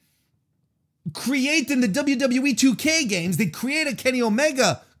would create in the WWE 2K games. They create a Kenny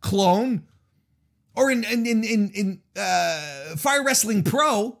Omega clone, or in Fire Wrestling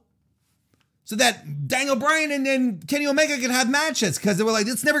Pro, so that Daniel Bryan and Kenny Omega could have matches, because they were like,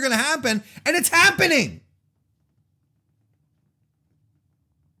 it's never going to happen, and it's happening.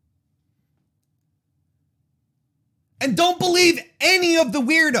 And don't believe any of the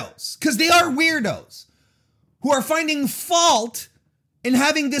weirdos, because they are weirdos, who are finding fault in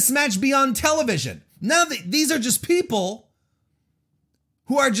having this match be on television. Now, these are just people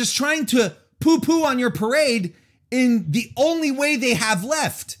who are just trying to poo-poo on your parade in the only way they have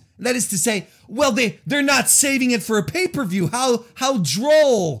left. That is to say, well, they're not saving it for a pay-per-view. How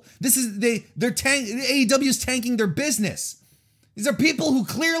droll. AEW's tanking their business. These are people who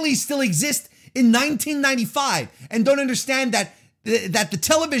clearly still exist in 1995 and don't understand that the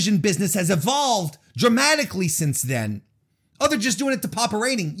television business has evolved dramatically since then. Oh, they're just doing it to pop a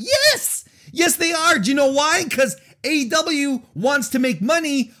rating. Yes! Yes, they are. Do you know why? Because AEW wants to make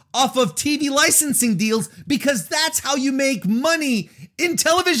money off of TV licensing deals because that's how you make money in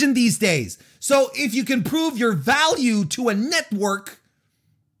television these days. So if you can prove your value to a network,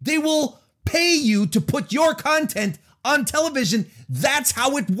 they will pay you to put your content on television. That's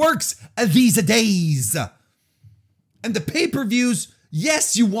how it works these days. And the pay-per-views,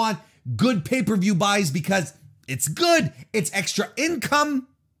 yes, you want good pay-per-view buys because it's good, it's extra income.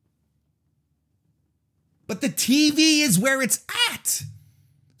 But the TV is where it's at.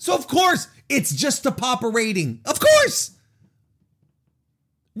 So of course, it's just to pop a rating. Of course.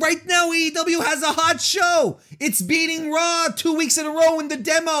 Right now, AEW has a hot show. It's beating Raw 2 weeks in a row in the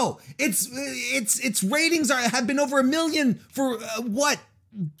demo. Its ratings have been over 1 million for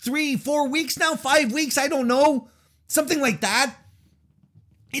 3-4 weeks now? 5 weeks? I don't know. Something like that.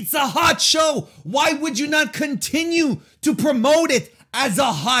 It's a hot show. Why would you not continue to promote it as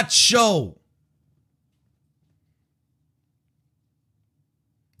a hot show?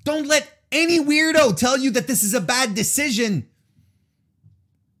 Don't let any weirdo tell you that this is a bad decision.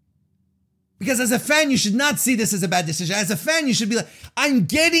 Because as a fan, you should not see this as a bad decision. As a fan, you should be like, I'm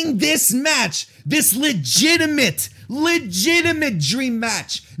getting this match, this legitimate dream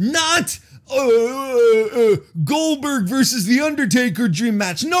match, not Goldberg versus The Undertaker dream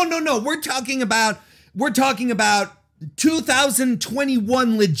match. No. We're talking about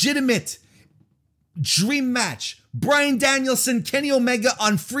 2021 legitimate dream match. Bryan Danielson, Kenny Omega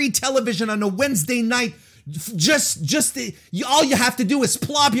on free television on a Wednesday night. All you have to do is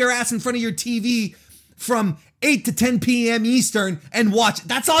plop your ass in front of your TV from 8 to 10 p.m. Eastern and watch.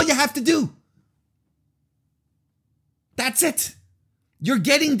 That's all you have to do. That's it. You're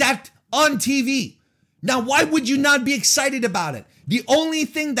getting that on TV. Now, why would you not be excited about it? The only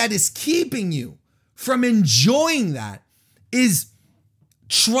thing that is keeping you from enjoying that is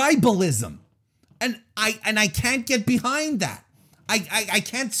tribalism. And I can't get behind that. I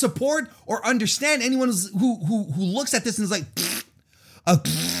can't support or understand anyone who looks at this and is like,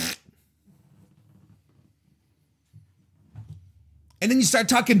 and then you start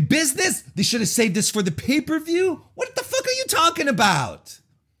talking business. They should have saved this for the pay-per-view. What the fuck are you talking about?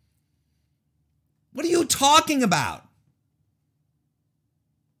 What are you talking about?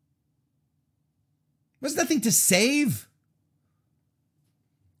 There's nothing to save.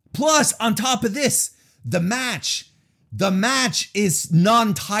 Plus, on top of this, the match is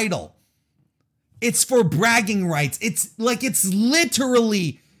non-title. It's for bragging rights. It's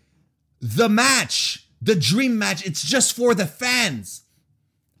literally the match, the dream match. It's just for the fans.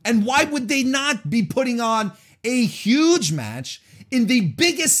 And why would they not be putting on a huge match in the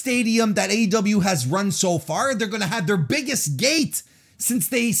biggest stadium that AEW has run so far? They're going to have their biggest gate since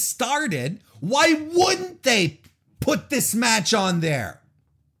they started. Why wouldn't they put this match on there?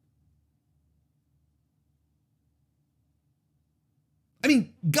 I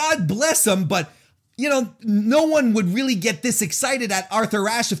mean, God bless them, but, no one would really get this excited at Arthur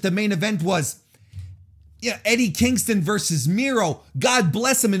Ashe if the main event was, Eddie Kingston versus Miro. God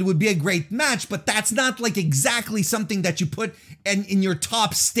bless him, it would be a great match, but that's not like exactly something that you put in your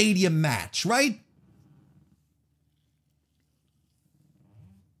top stadium match, right?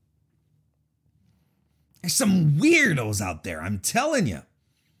 There's some weirdos out there, I'm telling you.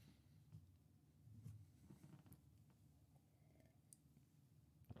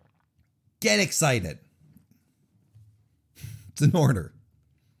 Get excited. It's in order.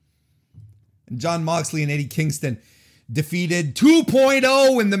 And Jon Moxley and Eddie Kingston defeated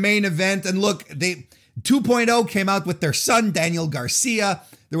 2.0 in the main event. And look, 2.0 came out with their son, Daniel Garcia.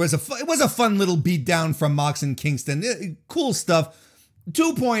 It was a fun little beatdown from Mox and Kingston. Cool stuff.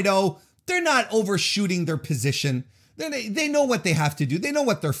 2.0, they're not overshooting their position. They know what they have to do. They know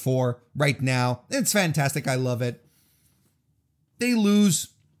what they're for right now. It's fantastic. I love it. They lose.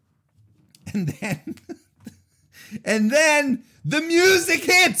 And then the music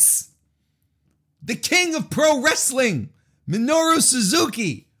hits. The king of pro wrestling, Minoru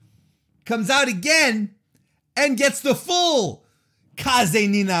Suzuki, comes out again and gets the full Kaze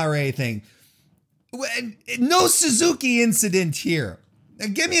Ninare thing. No Suzuki incident here. Now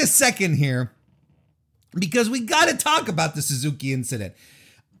give me a second here, because we got to talk about the Suzuki incident.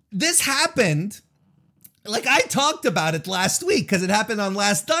 This happened, like I talked about it last week, because it happened on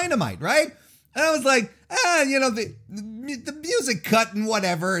last Dynamite, right? And I was like, the music cut and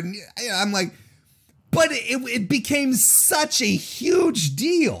whatever. And I'm like, but it became such a huge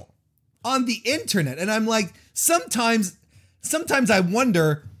deal on the internet. And I'm like, sometimes I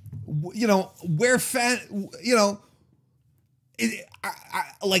wonder, where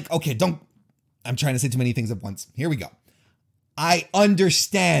okay, I'm trying to say too many things at once. Here we go. I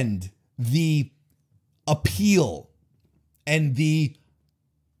understand the appeal and the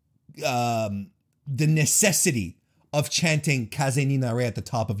necessity of chanting Kaze ni Nare at the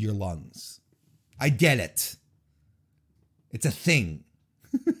top of your lungs. I get it. It's a thing.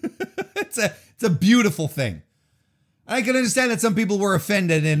 It's a beautiful thing. I can understand that some people were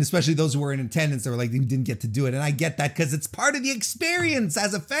offended, and especially those who were in attendance, they were like, they didn't get to do it. And I get that because it's part of the experience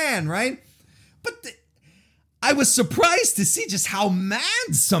as a fan, right? But I was surprised to see just how mad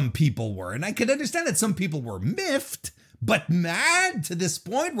some people were. And I could understand that some people were miffed, but mad to this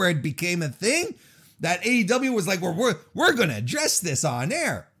point where it became a thing that AEW was like, we're going to address this on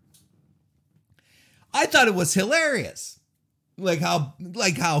air. I thought it was hilarious, like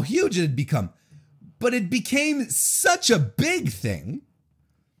how huge it had become. But it became such a big thing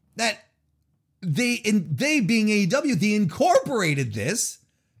that they being AEW, they incorporated this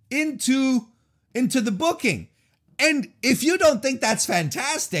into the booking. And if you don't think that's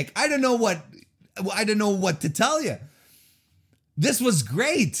fantastic, I don't know what to tell you. This was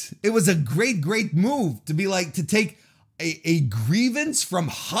great. It was a great move to be like, to take a grievance from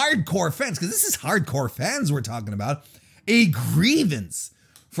hardcore fans, because this is hardcore fans we're talking about, a grievance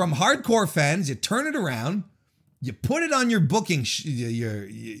from hardcore fans. You turn it around, you put it on your booking,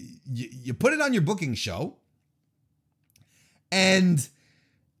 you put it on your booking show, and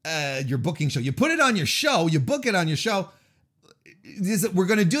your booking show. You put it on your show, you book it on your show. We're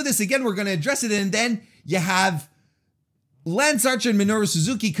going to do this again. We're going to address it. And then you have Lance Archer and Minoru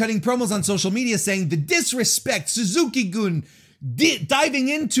Suzuki cutting promos on social media saying the disrespect, Suzuki-gun diving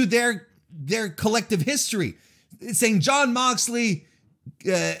into their collective history, saying Jon Moxley,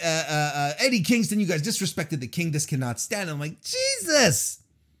 Eddie Kingston, you guys disrespected the king. This cannot stand. I'm like, Jesus,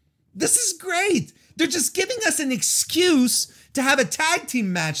 this is great. They're just giving us an excuse to have a tag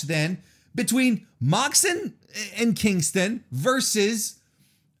team match then between Moxon and Kingston versus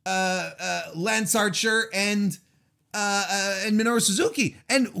Lance Archer and Minoru Suzuki.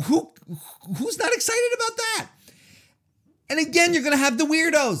 And who's not excited about that? And again, you're going to have the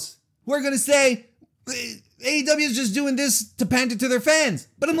weirdos who are going to say AEW is just doing this to pander to their fans.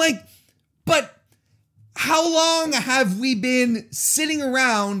 But I'm like, but how long have we been sitting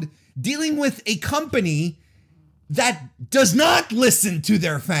around dealing with a company that does not listen to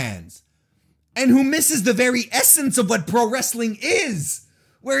their fans and who misses the very essence of what pro wrestling is,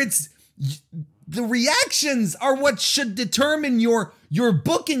 where it's the reactions are what should determine your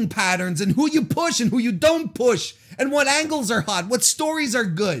booking patterns and who you push and who you don't push and what angles are hot, what stories are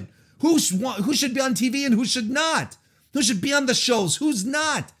good, who should be on TV and who should not, who should be on the shows, who's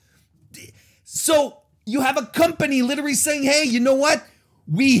not. So you have a company literally saying, hey, you know what?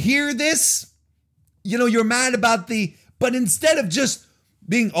 We hear this. You're mad about but instead of just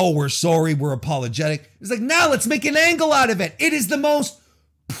being, oh, we're sorry, we're apologetic. It's like, now let's make an angle out of it. It is the most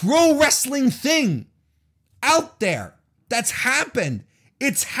pro wrestling thing out there that's happened.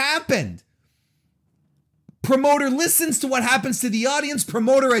 It's happened. Promoter listens to what happens to the audience.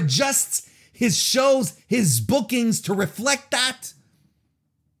 Promoter adjusts his shows, his bookings to reflect that.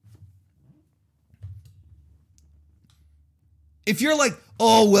 If you're like,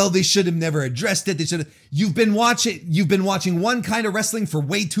 oh, well, they should have never addressed it. You've been watching one kind of wrestling for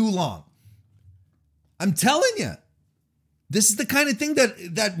way too long. I'm telling you, this is the kind of thing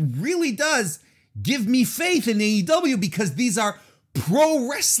that really does give me faith in AEW, because these are pro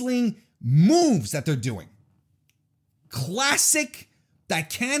wrestling moves that they're doing. Classic that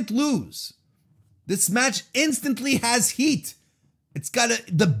can't lose. This match instantly has heat.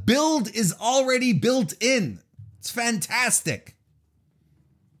 The build is already built in. It's fantastic.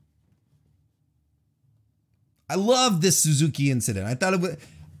 I love this Suzuki incident. I thought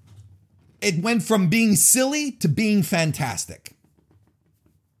it went from being silly to being fantastic.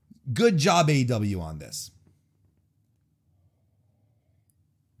 Good job, AEW, on this.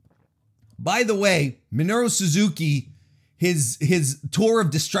 By the way, Minoru Suzuki, his tour of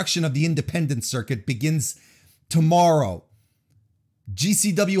destruction of the independent circuit begins tomorrow.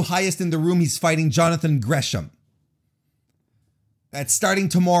 GCW highest in the room, he's fighting Jonathan Gresham. That's starting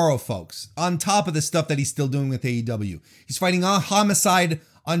tomorrow, folks. On top of the stuff that he's still doing with AEW. He's fighting Homicide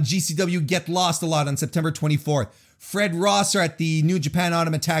on GCW Get Lost a lot on September 24th. Fred Rosser at the New Japan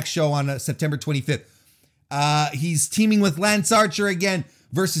Autumn Attack show on September 25th. He's teaming with Lance Archer again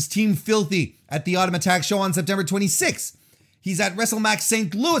versus Team Filthy at the Autumn Attack show on September 26th. He's at WrestleMax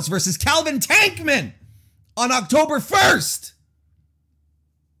St. Louis versus Calvin Tankman on October 1st.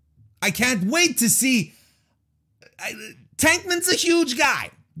 I can't wait to see. Tankman's a huge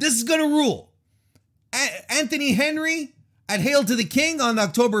guy. This is going to rule. Anthony Henry at Hail to the King on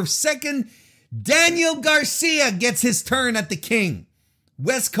October 2nd. Daniel Garcia gets his turn at the King.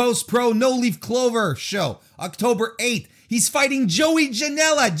 West Coast Pro No Leaf Clover show, October 8th. He's fighting Joey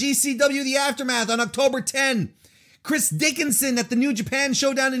Janela, GCW The Aftermath on October 10. Chris Dickinson at the New Japan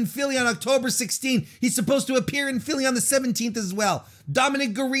Showdown in Philly on October 16. He's supposed to appear in Philly on the 17th as well.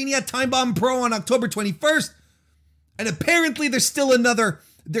 Dominic Guarini at Time Bomb Pro on October 21st. And apparently there's still another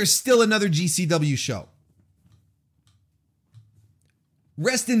GCW show.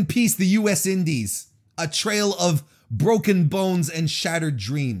 Rest in peace, the US Indies. A trail of broken bones and shattered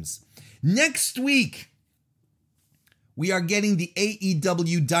dreams. Next week, we are getting the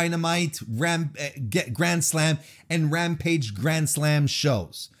AEW Dynamite Grand Slam and Rampage Grand Slam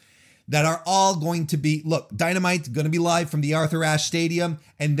shows that are all going to be, look, Dynamite going to be live from the Arthur Ashe Stadium,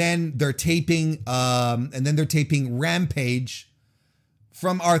 and then they're taping Rampage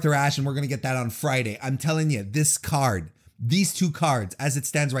from Arthur Ashe, and we're going to get that on Friday. I'm telling you, this card, these two cards, as it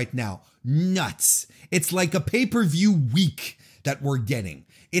stands right now, nuts. It's like a pay-per-view week that we're getting.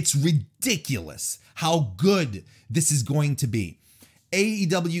 It's ridiculous how good this is going to be.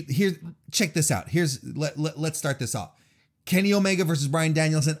 AEW, here, check this out. Let's start this off. Kenny Omega versus Bryan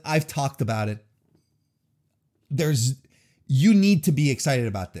Danielson. I've talked about it. You need to be excited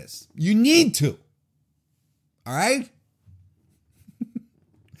about this. You need to. All right?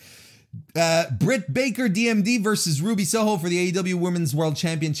 Britt Baker DMD versus Ruby Soho for the AEW Women's World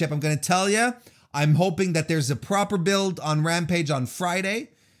Championship. I'm going to tell you, I'm hoping that there's a proper build on Rampage on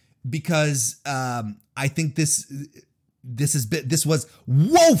Friday, because I think this was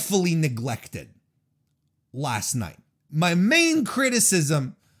woefully neglected last night. My main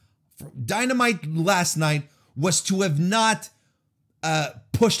criticism for Dynamite last night was to have not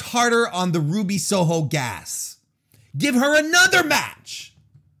pushed harder on the Ruby Soho gas. Give her another match.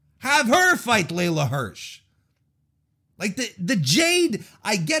 Have her fight Layla Hirsch. Like the Jade,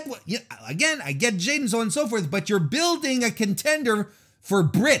 I get I get Jade and so on and so forth, but you're building a contender for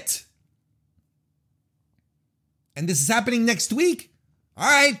Britt. And this is happening next week. All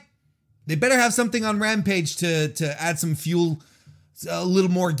right. They better have something on Rampage to add some fuel, a little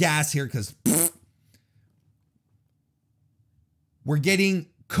more gas here, because we're getting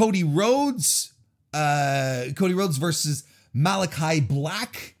Cody Rhodes versus Malachi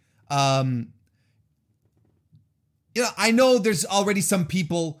Black. I know there's already some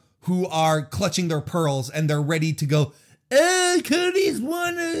people who are clutching their pearls and they're ready to go, Cody's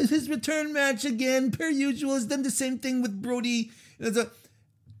won his return match again. Per usual, has done the same thing with Brody.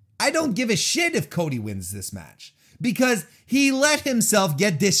 I don't give a shit if Cody wins this match, because he let himself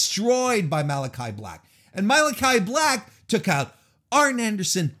get destroyed by Malachi Black. And Malachi Black took out Arn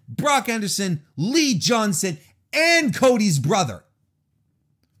Anderson, Brock Anderson, Lee Johnson, and Cody's brother.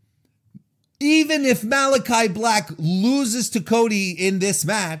 Even if Malachi Black loses to Cody in this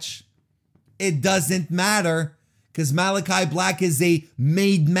match, it doesn't matter, because Malachi Black is a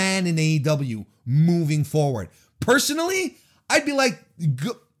made man in AEW moving forward. Personally, I'd be like,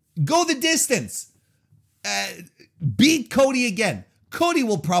 go the distance. Beat Cody again. Cody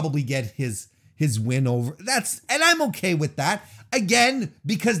will probably get his win over. And I'm okay with that. Again,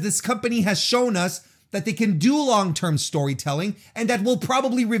 because this company has shown us that they can do long-term storytelling, and that we'll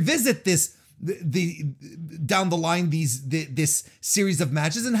probably revisit this down the line, this series of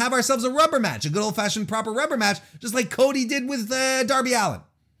matches, and have ourselves a rubber match, a good old-fashioned proper rubber match, just like Cody did with Darby Allin.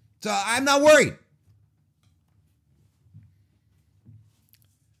 So I'm not worried.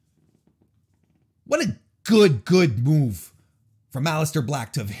 What a good move from Aleister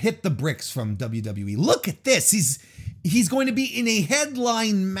Black to have hit the bricks from WWE. Look at this. He's going to be in a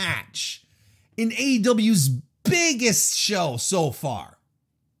headline match in AEW's biggest show so far.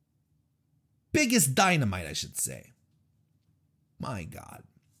 Biggest Dynamite, I should say. My God.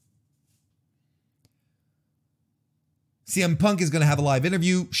 CM Punk is going to have a live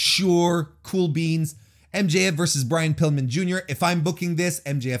interview. Sure. Cool beans. MJF versus Brian Pillman Jr. If I'm booking this,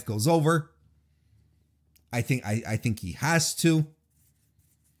 MJF goes over. I think he has to.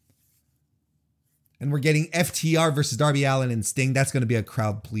 And we're getting FTR versus Darby Allin and Sting. That's going to be a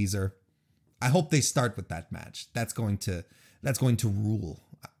crowd pleaser. I hope they start with that match. That's going to rule.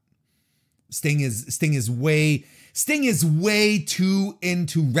 Sting is way too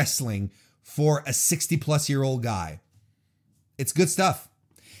into wrestling for a 60-plus-year-old guy. It's good stuff.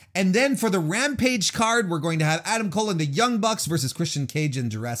 And then for the Rampage card, we're going to have Adam Cole and the Young Bucks versus Christian Cage and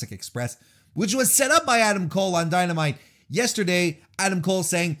Jurassic Express, which was set up by Adam Cole on Dynamite yesterday. Adam Cole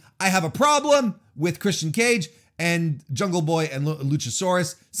saying, I have a problem with Christian Cage and Jungle Boy and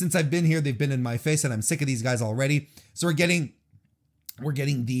Luchasaurus. Since I've been here, they've been in my face and I'm sick of these guys already. So we're getting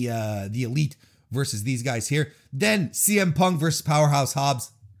the Elite versus these guys here. Then CM Punk versus Powerhouse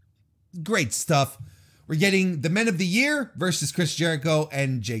Hobbs. Great stuff. We're getting the Men of the Year versus Chris Jericho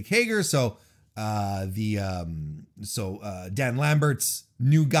and Jake Hager. So Dan Lambert's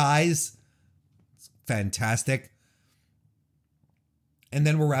new guys. Fantastic. And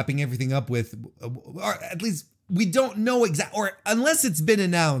then we're wrapping everything up with, or at least we don't know or unless it's been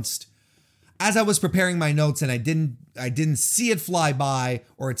announced. As I was preparing my notes and I didn't see it fly by,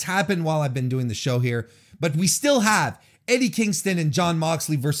 or it's happened while I've been doing the show here, but we still have Eddie Kingston and Jon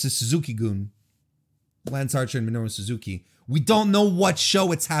Moxley versus Suzuki-gun, Lance Archer and Minoru Suzuki. We don't know what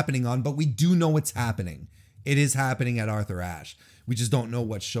show it's happening on, but we do know it's happening. It is happening at Arthur Ashe. We just don't know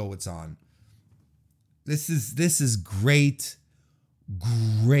what show it's on. This is great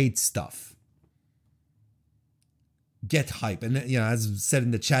stuff. Get hype. And, as I said in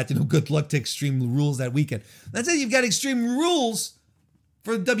the chat, good luck to Extreme Rules that weekend. That's it. You've got Extreme Rules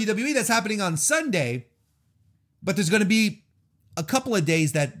for WWE that's happening on Sunday, but there's going to be a couple of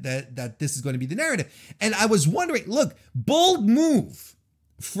days that this is going to be the narrative. And I was wondering, look, bold move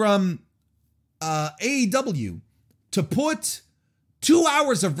from AEW to put 2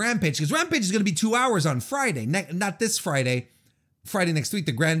 hours of Rampage, because Rampage is going to be 2 hours on Friday, not this Friday next week.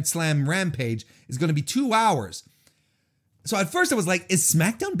 The Grand Slam Rampage is going to be 2 hours. So at first I was like, is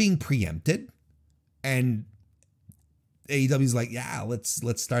SmackDown being preempted? And AEW's like, yeah,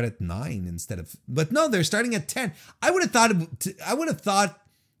 let's start at 9 instead of, but no, they're starting at 10. I would have thought,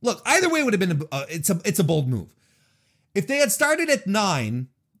 look, either way would have been, it's a bold move. If they had started at 9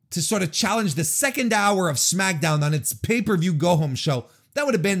 to sort of challenge the second hour of SmackDown on its pay-per-view go-home show, that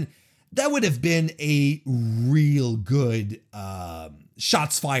would have been a real good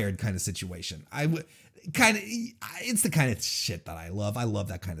shots fired kind of situation. It's the kind of shit that I love. I love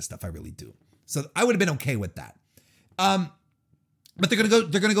that kind of stuff. I really do. So I would have been okay with that. But they're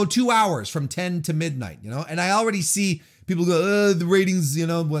gonna go 2 hours from 10 to midnight, and I already see people go, the ratings,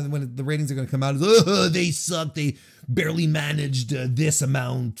 when the ratings are gonna come out, they suck. They barely managed this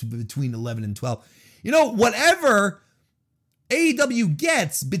amount between 11 and 12. Whatever AEW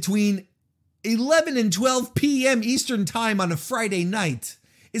gets between 11 and 12 p.m. Eastern time on a Friday night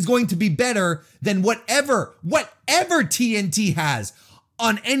is going to be better than whatever TNT has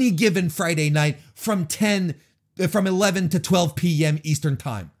on any given Friday night from 11 to 12 p.m. Eastern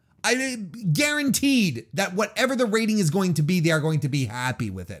time. I guaranteed that whatever the rating is going to be, they are going to be happy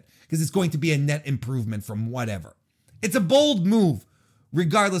with it because it's going to be a net improvement from whatever. It's a bold move,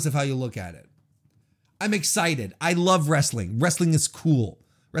 regardless of how you look at it. I'm excited. I love wrestling. Wrestling is cool.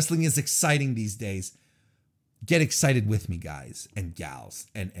 Wrestling is exciting these days. Get excited with me, guys and gals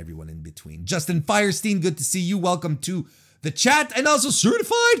and everyone in between. Justin Firestein, good to see you. Welcome to the chat, and also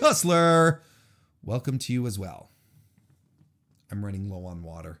Certified Hustler. Welcome to you as well. I'm running low on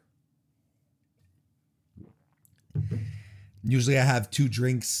water. Usually I have 2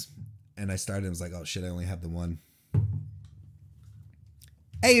 drinks, and I started, I was like, oh shit, I only have the one.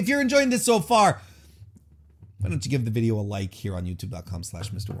 Hey, if you're enjoying this so far, why don't you give the video a like here on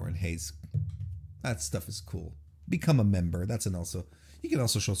youtube.com/Mr. Warren Hayes. That stuff is cool. Become a member. You can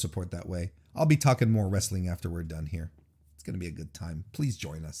also show support that way. I'll be talking more wrestling after we're done here. It's going to be a good time. Please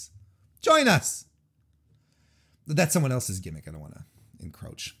join us. Join us! That's someone else's gimmick. I don't want to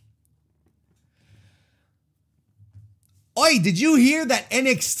encroach. Oi, did you hear that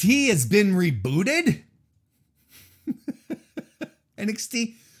NXT has been rebooted?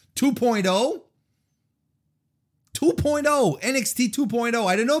 NXT 2.0? 2.0. NXT 2.0.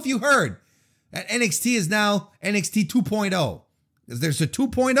 I don't know if you heard. That NXT is now NXT 2.0. There's a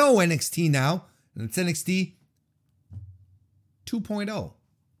 2.0 NXT now, and it's NXT 2.0.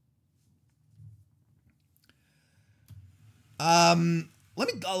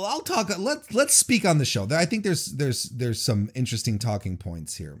 Let's speak on the show. I think there's some interesting talking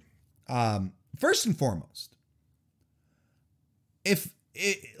points here. First and foremost, if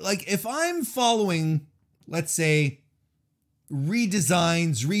I'm following, let's say,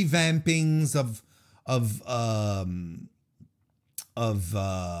 redesigns, revampings of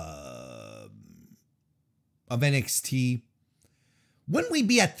NXT, wouldn't we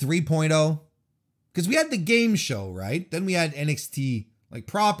be at 3.0? Because we had the game show, right? Then we had NXT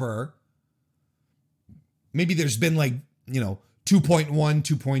proper. Maybe there's been 2.1,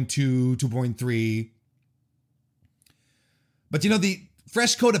 2.2, 2.3. But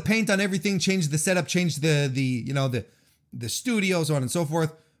fresh coat of paint on everything, change the setup, change the studio, so on and so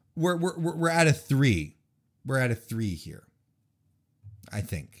forth. We're at a 3. We're at a 3 here, I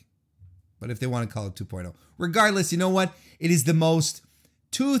think. But if they want to call it 2.0, regardless, you know what? It is the most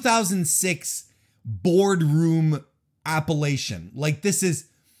 2006 boardroom appellation. Like, this is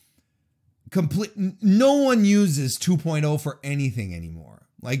complete. No one uses 2.0 for anything anymore.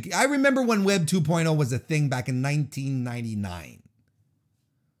 Like, I remember when Web 2.0 was a thing back in 1999.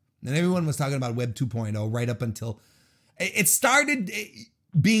 And everyone was talking about Web 2.0 right up until it started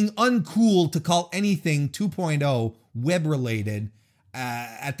being uncool to call anything 2.0 web related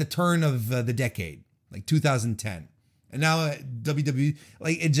at the turn of the decade, like 2010. And now WWE,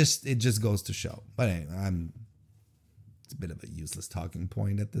 like, it just goes to show. But anyway, it's a bit of a useless talking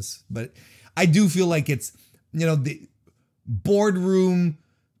point at this, but I do feel like it's, the boardroom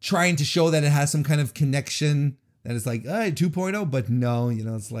trying to show that it has some kind of connection, that it's like, 2.0, but no,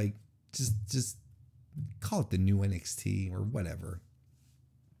 it's like, just call it the new NXT or whatever.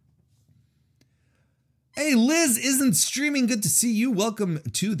 Hey, Liz isn't streaming. Good to see you. Welcome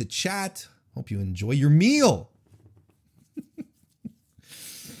to the chat. Hope you enjoy your meal.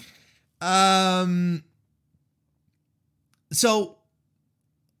 So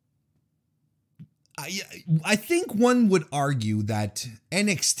I think one would argue that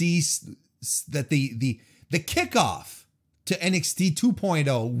NXT, that the kickoff to NXT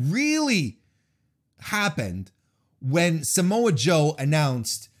 2.0 really happened when Samoa Joe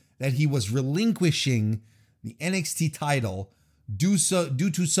announced that he was relinquishing the NXT title due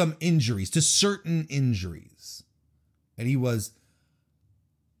to some injuries, to certain injuries, and he was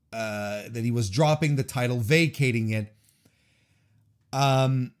dropping the title, vacating it.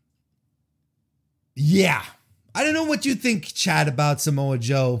 Yeah, I don't know what you think, Chad, about Samoa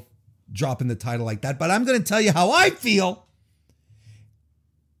Joe dropping the title like that, but I'm going to tell you how I feel.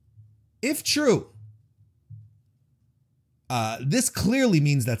 If true, this clearly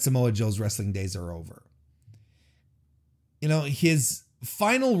means that Samoa Joe's wrestling days are over. His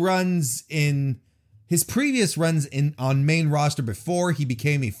final runs his previous runs on main roster before he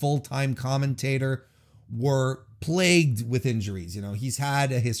became a full-time commentator were plagued with injuries. He's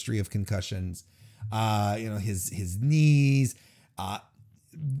had a history of concussions. His knees.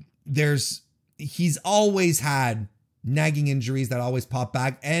 He's always had nagging injuries that always pop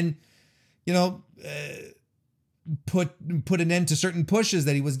back, and put an end to certain pushes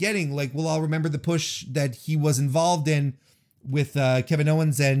that he was getting. Like, we'll all remember the push that he was involved in with Kevin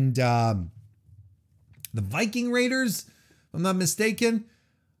Owens and the Viking Raiders, if I'm not mistaken,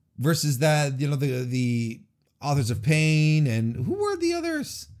 versus the Authors of Pain. And who were the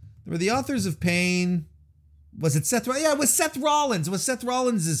others? There were the Authors of Pain. Was it Seth? Yeah, it was Seth Rollins. It was Seth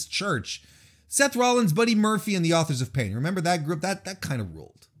Rollins' church. Seth Rollins, Buddy Murphy, and the Authors of Pain. Remember that group? That kind of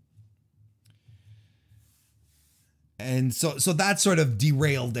ruled. And so that sort of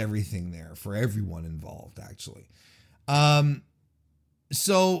derailed everything there for everyone involved, actually.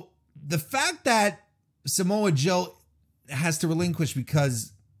 So the fact that Samoa Joe has to relinquish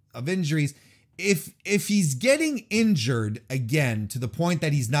because of injuries, if he's getting injured again to the point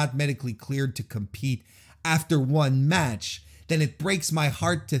that he's not medically cleared to compete after one match, then it breaks my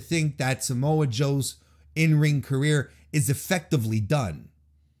heart to think that Samoa Joe's in-ring career is effectively done.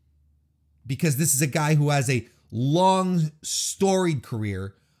 Because this is a guy who has a long, storied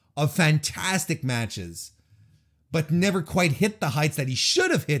career of fantastic matches, but never quite hit the heights that he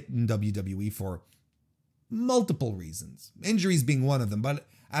should have hit in WWE for multiple reasons. Injuries being one of them. But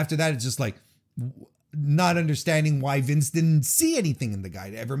after that, it's just like not understanding why Vince didn't see anything in the guy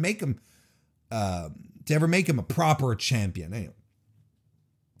to ever make him a proper champion. Anyway,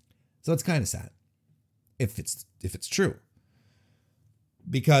 so it's kind of sad if it's true,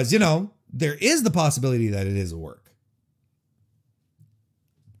 because there is the possibility that it is a work.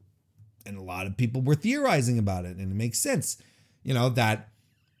 And a lot of people were theorizing about it, and it makes sense, that,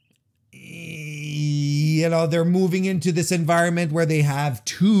 they're moving into this environment where they have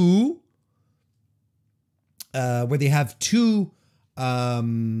two into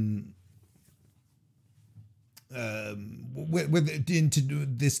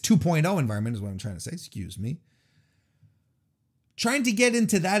this 2.0 environment is what I'm trying to say. Excuse me. Trying to get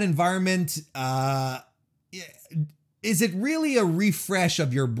into that environment, is it really a refresh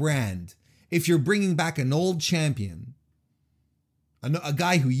of your brand if you're bringing back an old champion, a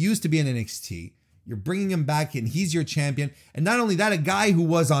guy who used to be in NXT, you're bringing him back and he's your champion, and not only that, a guy who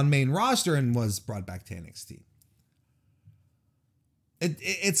was on main roster and was brought back to NXT.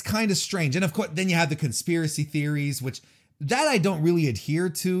 It's kind of strange. And of course, then you have the conspiracy theories, which that I don't really adhere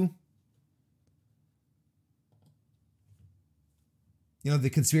to. You know, the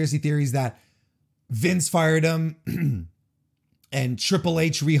conspiracy theories that Vince fired him and Triple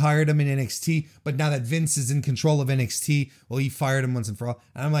H rehired him in NXT, but now that Vince is in control of NXT, well, he fired him once and for all.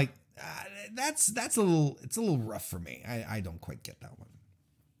 And I'm like, it's a little rough for me. I don't quite get that one.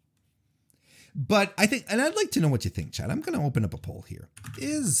 But I think, and I'd like to know what you think, Chad. I'm going to open up a poll here.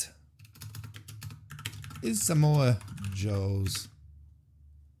 Is Samoa Joe's,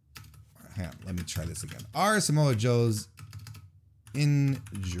 hang on, let me try this again. Are Samoa Joe's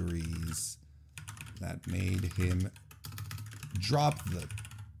injuries that made him drop the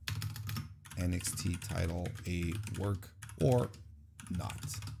NXT title a work or not?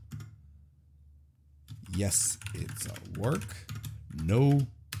 Yes, it's a work. No,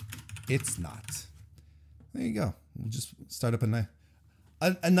 it's not. There you go. We'll just start up a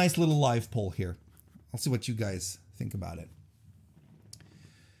nice little live poll here. I'll see what you guys think about it.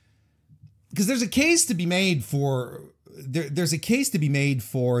 Because there's a case to be made for there's a case to be made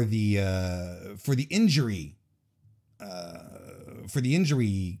for the injury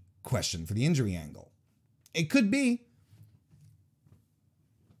question, for the injury angle. It could be.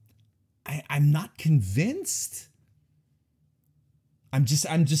 I'm not convinced. I'm just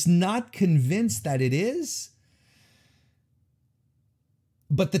not convinced that it is.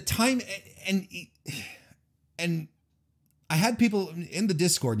 But the time and I had people in the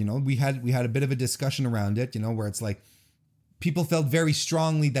Discord, you know, we had a bit of a discussion around it, you know, where it's like people felt very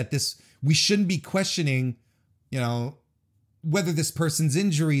strongly that we shouldn't be questioning, you know, whether this person's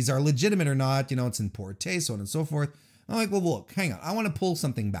injuries are legitimate or not, you know, it's in poor taste, so on and so forth. I'm like, well, look, hang on. I want to pull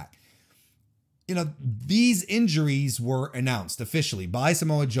something back. You know, these injuries were announced officially by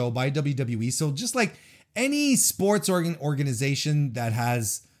Samoa Joe, by WWE. So just like any sports organization that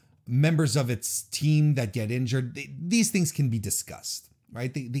has members of its team that get injured, these things can be discussed,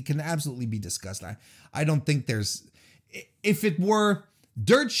 right? They can absolutely be discussed. I don't think if it were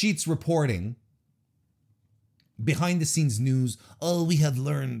dirt sheets reporting, behind the scenes news, oh, we have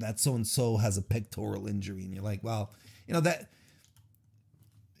learned that so-and-so has a pectoral injury. And you're like, well,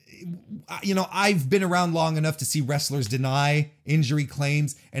 I've been around long enough to see wrestlers deny injury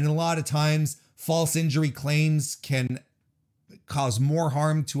claims. And a lot of times false injury claims can cause more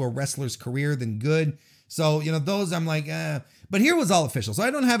harm to a wrestler's career than good. So, you know, those I'm like, but here was all official. So I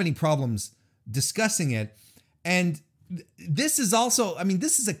don't have any problems discussing it. And this is also,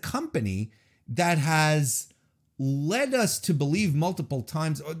 this is a company that has led us to believe multiple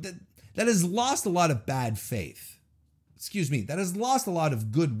times that has lost a lot of bad faith. That has lost a lot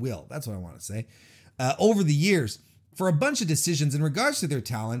of goodwill. That's what I want to say. Over the years, for a bunch of decisions in regards to their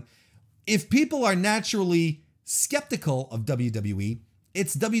talent, if people are naturally skeptical of WWE,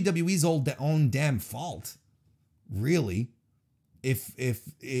 it's WWE's own damn fault, really.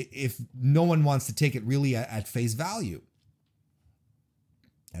 If no one wants to take it really at face value.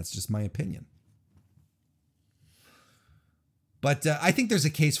 That's just my opinion. But I think there's a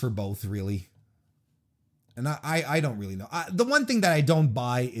case for both, really. And I don't really know. The one thing that I don't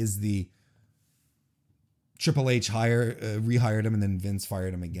buy is the Triple H rehired him and then Vince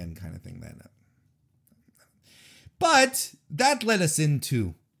fired him again kind of thing. But that led us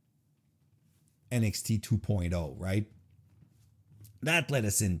into NXT 2.0, right? That led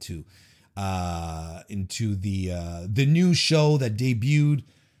us into the new show that debuted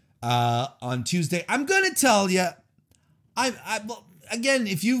on Tuesday. I'm gonna tell you, again,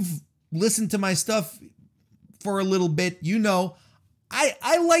 if you've listened to my stuff for a little bit, you know,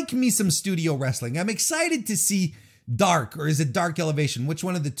 I like me some studio wrestling. I'm excited to see Dark, or is it Dark Elevation? Which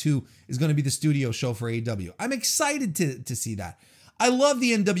one of the two is going to be the studio show for AEW? I'm excited to see that. I love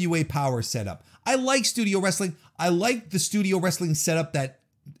the NWA Power setup. I like studio wrestling. I like the studio wrestling setup that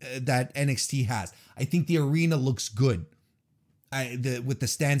NXT has. I think the arena looks good with the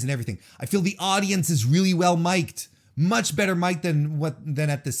stands and everything. I feel the audience is really well mic'd. Much better mic than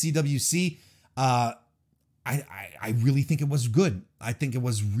at the CWC. I really think it was good. I think it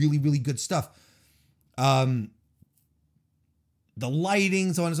was really, really good stuff. The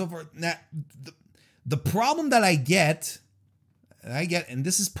lighting, so on and so forth. Now, the problem that I get, and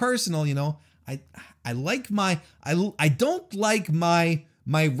this is personal, you know, I don't like my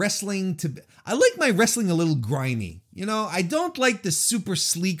wrestling I like my wrestling a little grimy. You know, I don't like the super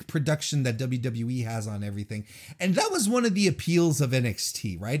sleek production that WWE has on everything. And that was one of the appeals of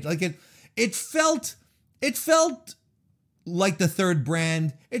NXT, right? Like it felt like the third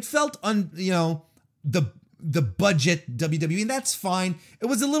brand. It felt the budget WWE, and that's fine. It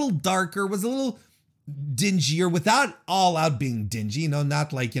was a little darker, was a little dingier without all out being dingy, you know,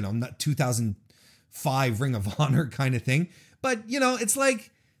 not like, you know, not 2005 Ring of Honor kind of thing. But, you know, it's like,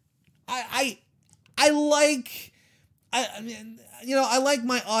 I I mean, I like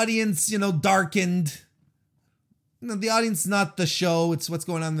my audience, darkened. The audience, not the show. It's what's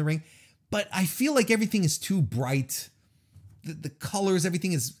going on in the ring. But I feel like everything is too bright. The colors,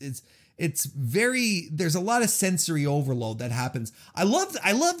 everything it's very, there's a lot of sensory overload that happens. I love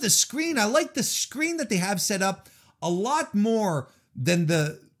the screen. I like the screen that they have set up a lot more than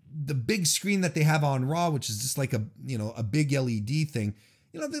the big screen that they have on Raw, which is just like a big LED thing.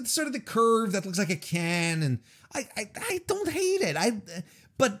 The sort of the curve that looks like a can, and I don't hate it.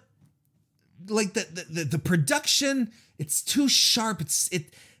 But like the production, it's too sharp.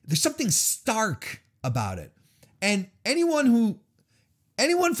 There's something stark about it. And anyone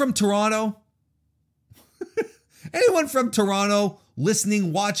from Toronto,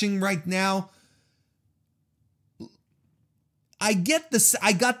 listening, watching right now, I got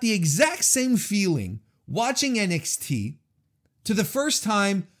the exact same feeling watching NXT to the first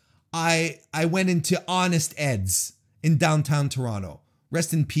time I went into Honest Ed's in downtown Toronto.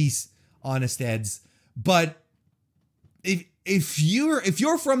 Rest in peace, Honest Ed's. But if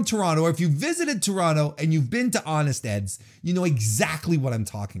you're from Toronto, or if you visited Toronto and you've been to Honest Ed's, you know exactly what I'm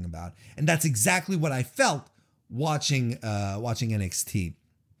talking about. And that's exactly what I felt watching NXT.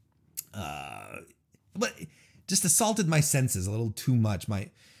 But just assaulted my senses a little too much.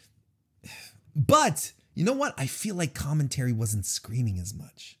 But you know what? I feel like commentary wasn't screaming as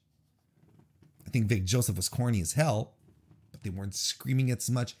much. I think Vic Joseph was corny as hell, but they weren't screaming as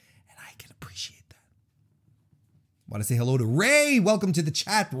much, and I can appreciate that. Want to say hello to Ray. Welcome to the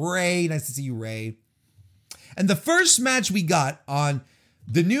chat, Ray. Nice to see you, Ray. And the first match we got on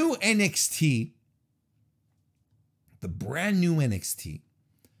the new NXT, the brand new NXT,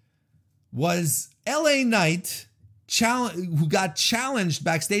 was LA Knight, who got challenged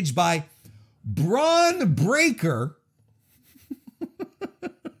backstage by Braun Breaker.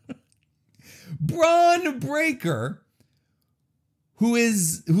 Braun Breaker,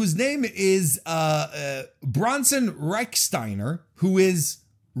 whose name is Bronson Recksteiner, who is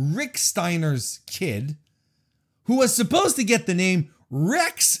Rick Steiner's kid, who was supposed to get the name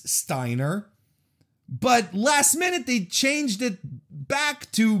Rex Steiner, but last minute they changed it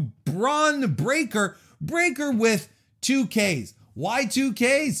back to Braun Breaker, Breaker with 2 Ks. Why 2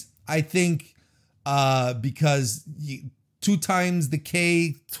 Ks? I think because 2 times the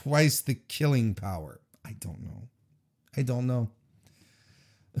K, twice the killing power. I don't know.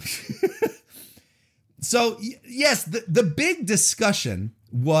 So, yes, the big discussion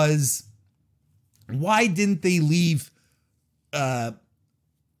was, why didn't they leave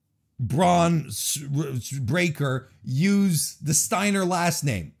Braun Breaker use the Steiner last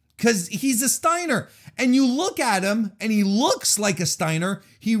name? Because he's a Steiner, and you look at him and he looks like a Steiner.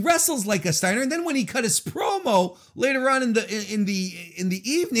 He wrestles like a Steiner, and then when he cut his promo later on in the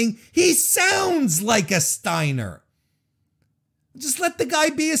evening, he sounds like a Steiner. Just let the guy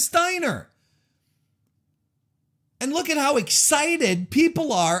be a Steiner. And look at how excited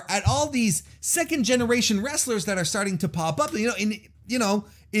people are at all these second generation wrestlers that are starting to pop up. In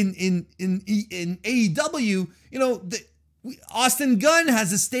AEW, Austin Gunn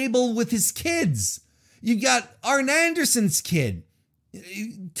has a stable with his kids. You got Arn Anderson's kid,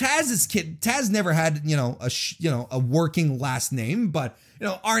 Taz's kid. Taz never had a working last name, but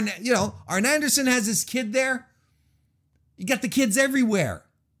Arn Anderson has his kid there. You got the kids everywhere,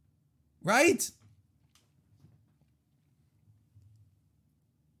 right?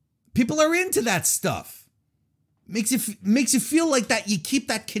 People are into that stuff. Makes you feel like that. You keep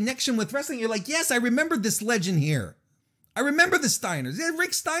that connection with wrestling. You're like, yes, I remember this legend here. I remember the Steiners. Yeah,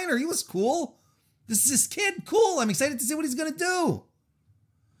 Rick Steiner, he was cool. This is his kid. Cool. I'm excited to see what he's going to do.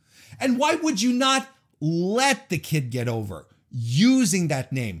 And why would you not let the kid get over using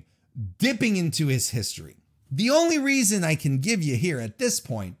that name, dipping into his history? The only reason I can give you here at this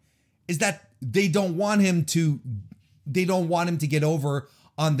point is that they don't want him to get over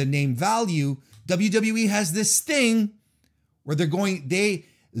on the name value. WWE has this thing where they're going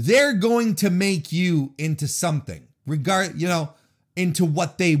to make you into something, into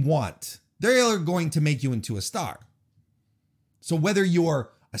what they want. They're going to make you into a star. So whether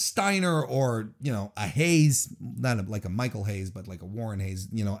you're a Steiner or, a Hayes, not like a Michael Hayes, but like a Warren Hayes,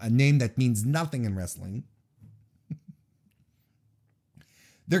 a name that means nothing in wrestling,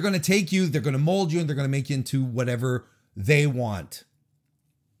 they're going to take you, they're going to mold you, and they're going to make you into whatever they want.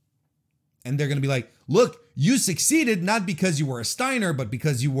 And they're going to be like, look, you succeeded not because you were a Steiner, but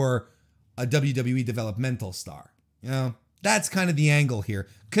because you were a WWE developmental star. That's kind of the angle here.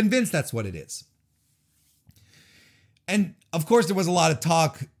 Convinced that's what it is. And of course, there was a lot of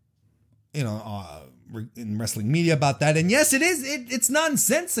talk, in wrestling media about that. And yes, it is. It's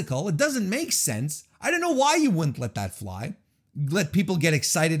nonsensical. It doesn't make sense. I don't know why you wouldn't let that fly. Let people get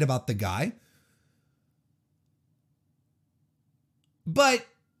excited about the guy. But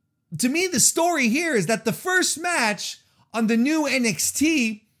to me, the story here is that the first match on the new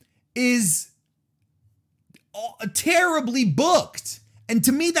NXT is terribly booked. And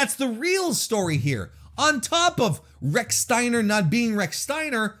to me, that's the real story here. On top of Rex Steiner not being Rex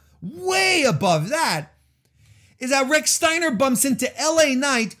Steiner, way above that, is that Rex Steiner bumps into LA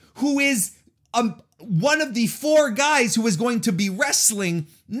Knight, who is one of the 4 guys who is going to be wrestling,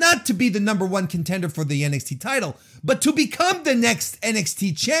 not to be the number 1 contender for the NXT title, but to become the next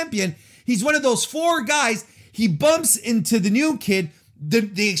NXT champion. He's one of those 4 guys. He bumps into the new kid.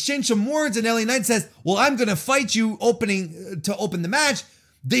 The exchange some words, and LA Knight says, well, I'm going to fight you to open the match.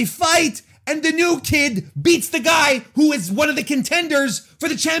 They fight, and the new kid beats the guy who is one of the contenders for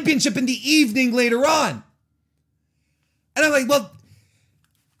the championship in the evening later on. And I'm like, well,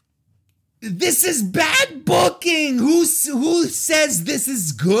 this is bad booking. Who says this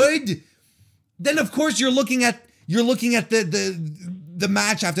is good? Then of course you're looking at the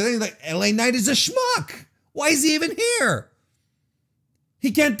match after that. You're like, LA Knight is a schmuck. Why is he even here?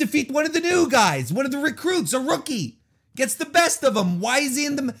 He can't defeat one of the new guys, one of the recruits, a rookie. Gets the best of them. Why is he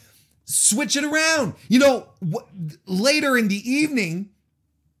in the... Switch it around. Later in the evening,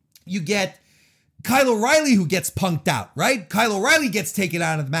 you get Kyle O'Reilly who gets punked out, right? Kyle O'Reilly gets taken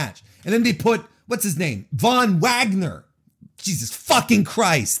out of the match. And then they put, what's his name? Von Wagner. Jesus fucking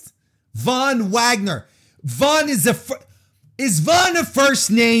Christ. Von Wagner. Von is Von a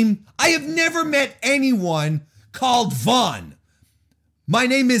first name? I have never met anyone called Von. My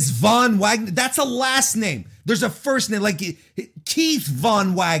name is Von Wagner. That's a last name. There's a first name like Keith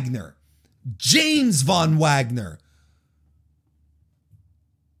Von Wagner. James Von Wagner.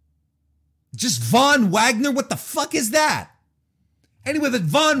 Just Von Wagner? What the fuck is that? Anyway, the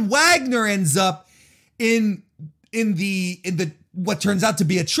Von Wagner ends up in the what turns out to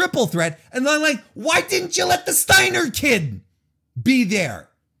be a triple threat. And I'm like, why didn't you let the Steiner kid be there?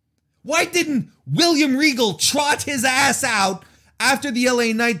 Why didn't William Regal trot his ass out after the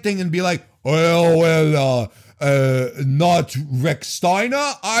LA Knight thing and be like, not Rex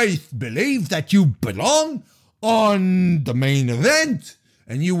Steiner. I believe that you belong on the main event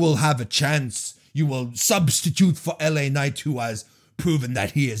and you will have a chance. You will substitute for LA Knight, who has proven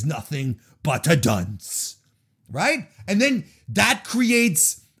that he is nothing but a dunce. Right? And then that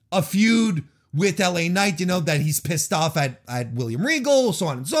creates a feud with LA Knight, that he's pissed off at William Regal, so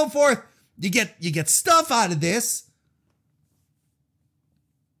on and so forth. You get stuff out of this.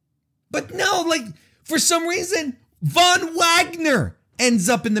 But no, for some reason, Von Wagner ends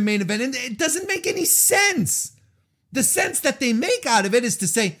up in the main event, and it doesn't make any sense. The sense that they make out of it is to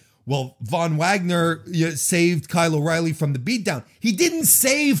say, well, Von Wagner saved Kyle O'Reilly from the beatdown. He didn't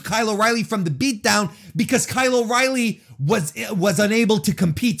save Kyle O'Reilly from the beatdown because Kyle O'Reilly was unable to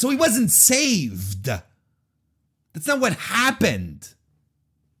compete, so he wasn't saved. That's not what happened.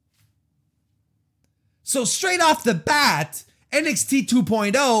 So straight off the bat, NXT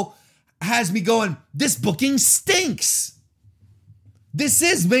 2.0 has me going, this booking stinks. This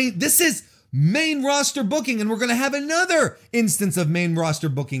is main roster booking, and we're going to have another instance of main roster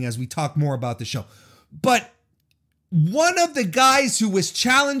booking as we talk more about the show. But one of the guys who was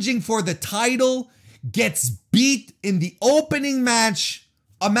challenging for the title gets beat in the opening match,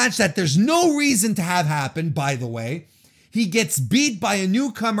 a match that there's no reason to have happen, by the way. He gets beat by a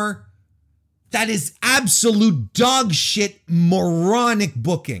newcomer. That is absolute dog shit, moronic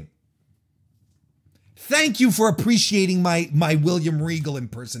booking. Thank you for appreciating my William Regal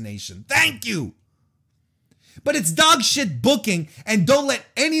impersonation. Thank you. But it's dog shit booking, and don't let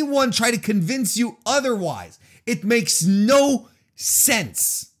anyone try to convince you otherwise. It makes no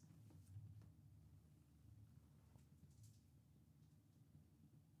sense.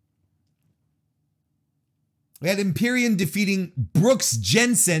 We had Imperium defeating Brooks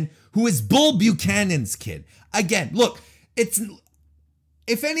Jensen, who is Bull Buchanan's kid. Again, look,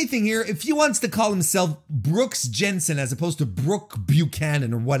 if anything here, if he wants to call himself Brooks Jensen as opposed to Brooke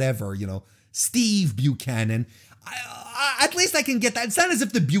Buchanan or whatever, Steve Buchanan, at least I can get that. It's not as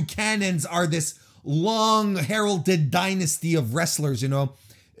if the Buchanans are this long heralded dynasty of wrestlers,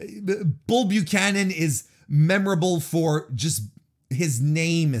 Bull Buchanan is memorable for just his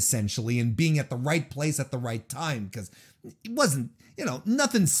name, essentially, and being at the right place at the right time, because he wasn't,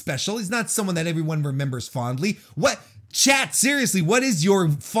 nothing special. He's not someone that everyone remembers fondly. Chat, seriously, what is your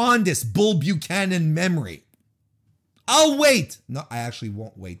fondest Bull Buchanan memory? I'll wait. No, I actually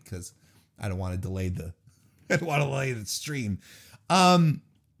won't wait because I don't want to delay the stream. But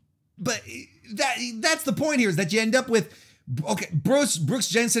that's the point here, is that you end up with Okay, Brooks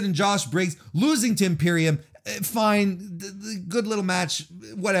Jensen and Josh Briggs losing to Imperium. Fine, good little match,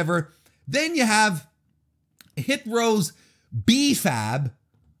 whatever. Then you have Hit Row's B-Fab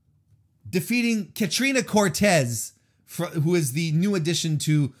defeating Katrina Cortez, who is the new addition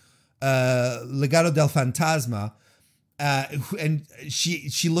to Legado del Fantasma, and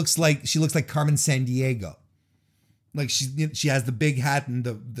she looks like Carmen Sandiego. Like she has the big hat and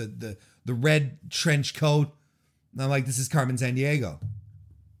the red trench coat. And I'm like, this is Carmen Sandiego.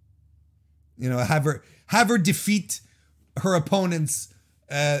 You know, have her defeat her opponents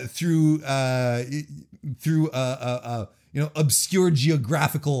through obscure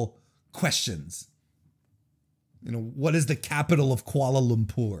geographical questions. You know, what is the capital of Kuala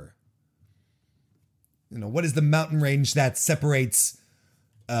Lumpur? You know, what is the mountain range that separates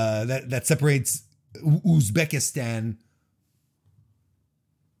Uzbekistan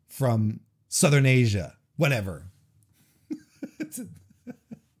from Southern Asia? Whatever.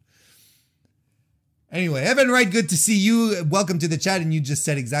 Anyway, Evan Wright, good to see you. Welcome to the chat, and you just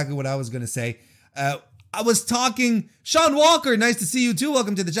said exactly what I was going to say. I was talking, Sean Walker, nice to see you too.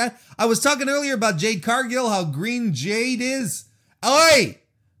 Welcome to the chat. I was talking earlier about Jade Cargill, how green Jade is. Oi!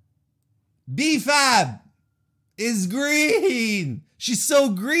 B-Fab is green. She's so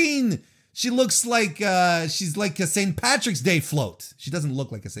green. She looks like she's like a St. Patrick's Day float. She doesn't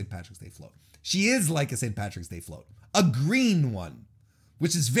look like a St. Patrick's Day float. She is like a St. Patrick's Day float. A green one,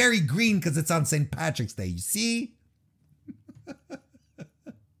 which is very green because it's on St. Patrick's Day. You see?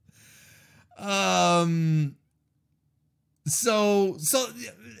 So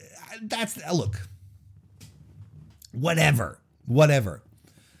that's, look, whatever.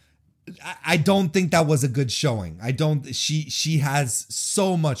 I don't think that was a good showing. She has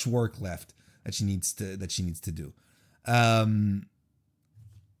so much work left that she needs to do.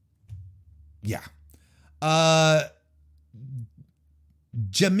 Yeah.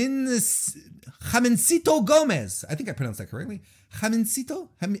 Jamencito Gomez. I think I pronounced that correctly. Jamencito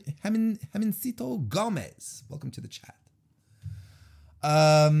Gomez. Welcome to the chat.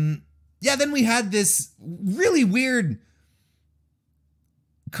 Yeah, then we had this really weird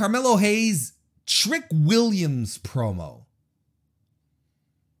Carmelo Hayes Trick Williams promo.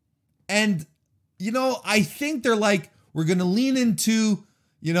 And, you know, I think they're like, we're going to lean into,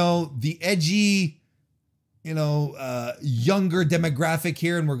 you know, the edgy, you know, younger demographic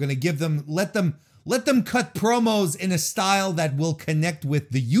here, and we're going to give them, let them cut promos in a style that will connect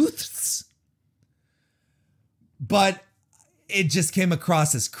with the youths. But it just came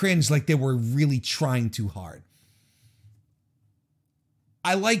across as cringe, like they were really trying too hard.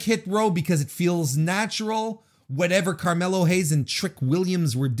 I like Hit Row because it feels natural. Whatever Carmelo Hayes and Trick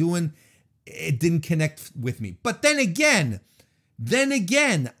Williams were doing, it didn't connect with me. But then again,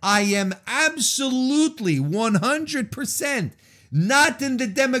 I am absolutely 100% not in the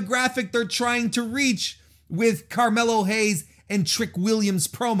demographic they're trying to reach with Carmelo Hayes and Trick Williams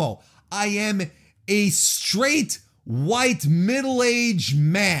promo. I am a straight white middle-aged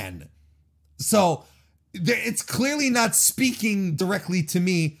man. So it's clearly not speaking directly to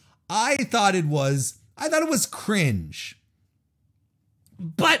me. I thought it was cringe.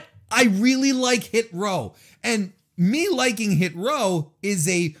 But I really like Hit Row. And me liking Hit Row is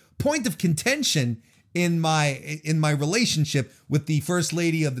a point of contention in my relationship with the first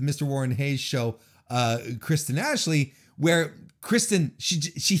lady of the Mr. Warren Hayes show, Kristen Ashley, where Kristen,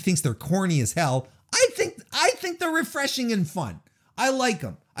 she thinks they're corny as hell. I think they're refreshing and fun. I like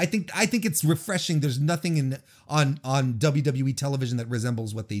them. I think it's refreshing. There's nothing on WWE television that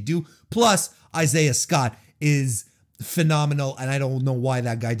resembles what they do. Plus, Isaiah Scott is phenomenal, and I don't know why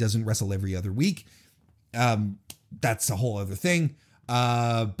that guy doesn't wrestle every other week. That's a whole other thing.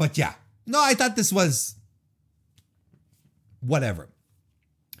 But yeah, no, I thought this was whatever.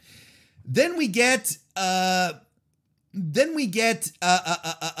 Then we get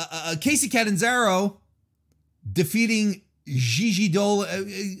Casey Catanzaro defeating Gigi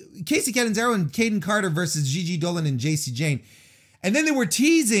Dolan. Casey Catanzaro and Caden Carter versus Gigi Dolan and JC Jane. And then they were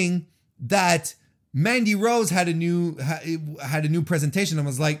teasing that Mandy Rose had a new presentation and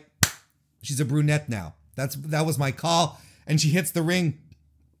was like, she's a brunette now. That was my call. And she hits the ring,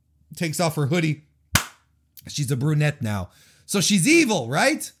 takes off her hoodie. She's a brunette now. So she's evil,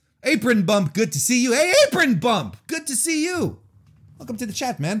 right? Apron Bump, good to see you. Hey, Apron Bump, good to see you. Welcome to the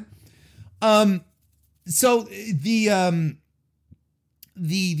chat, man. So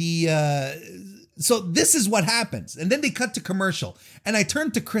so this is what happens. And then they cut to commercial. And I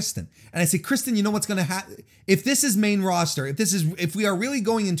turn to Kristen and I say, Kristen, you know what's going to happen? If this is main roster, if we are really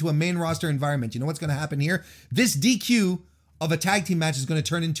going into a main roster environment, you know what's going to happen here? This DQ of a tag team match is going to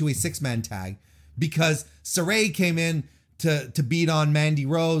turn into a 6-man tag because Saray came in to beat on Mandy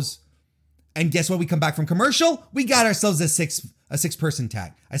Rose. And guess what? We come back from commercial. We got ourselves a six-person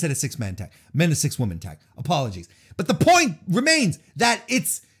tag. I said a six-man tag. I meant a six-woman tag. Apologies. But the point remains that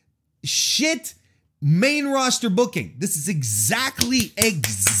it's shit main roster booking. This is exactly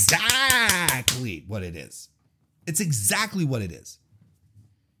what it is. It's exactly what it is.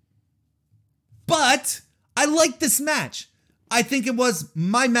 But I like this match. I think it was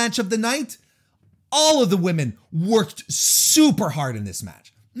my match of the night. All of the women worked super hard in this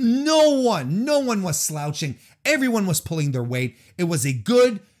match. No one was slouching. Everyone was pulling their weight. It was a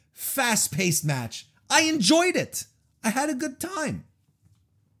good, fast-paced match. I enjoyed it. I had a good time.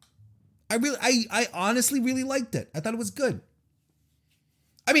 I honestly really liked it. I thought it was good.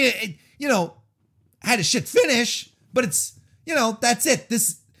 I mean, it had a shit finish, but it's, that's it.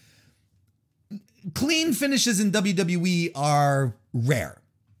 This clean finishes in WWE are rare.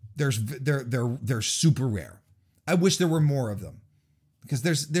 They're super rare. I wish there were more of them because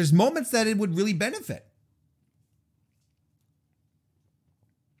there's moments that it would really benefit.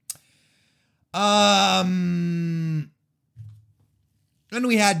 And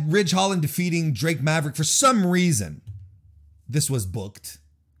we had Ridge Holland defeating Drake Maverick. For some reason, this was booked.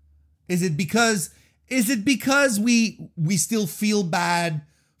 Is it because we still feel bad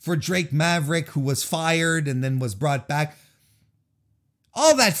for Drake Maverick, who was fired and then was brought back?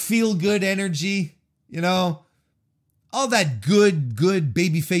 All that feel-good energy, all that good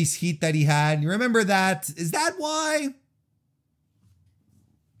babyface heat that he had. You remember that? Is that why?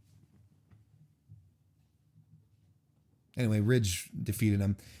 Anyway, Ridge defeated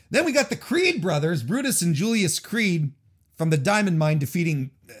him. Then we got the Creed brothers, Brutus and Julius Creed, from the Diamond Mine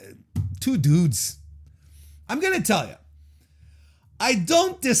defeating two dudes. I'm going to tell you, I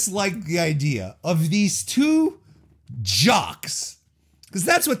don't dislike the idea of these two jocks, because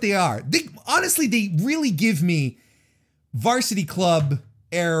that's what they are. Honestly, they really give me Varsity Club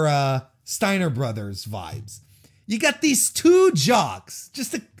era Steiner Brothers vibes. You got these two jocks,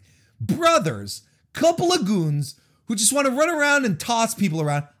 just the brothers, couple of goons, who just want to run around and toss people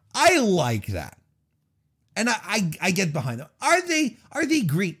around. I like that. And I get behind them. Are they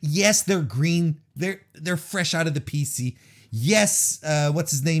green? Yes, they're green. They're fresh out of the PC. Yes,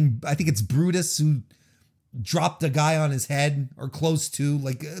 what's his name? I think it's Brutus who dropped a guy on his head or close to,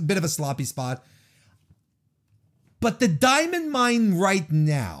 like a bit of a sloppy spot. But the Diamond Mine right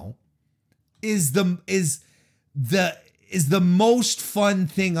now is the most fun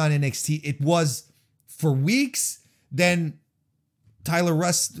thing on NXT. It was for weeks. Then Tyler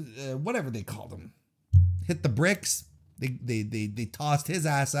Rust, whatever they called him, hit the bricks. They tossed his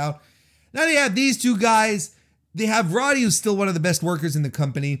ass out. Now they have these two guys. They have Roddy, who's still one of the best workers in the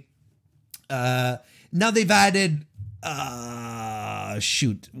company. Now they've added,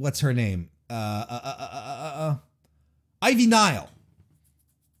 what's her name? Ivy Nile.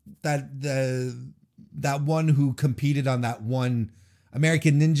 That one who competed on that one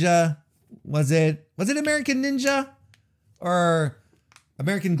American Ninja. Was it American Ninja? Or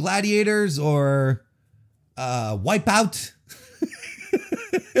American Gladiators, or Wipeout.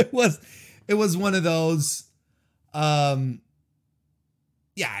 It was one of those. Look.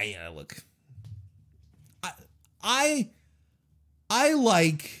 I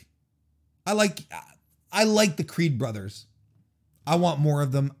like the Creed brothers. I want more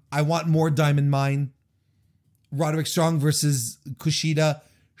of them. I want more Diamond Mine. Roderick Strong versus Kushida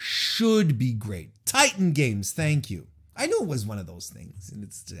should be great. Titan Games, thank you. I knew it was one of those things, and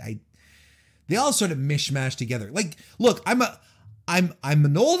they all sort of mishmash together. Like, look, I'm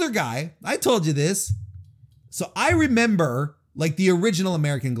an older guy. I told you this, so I remember like the original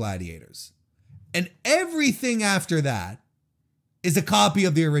American Gladiators, and everything after that is a copy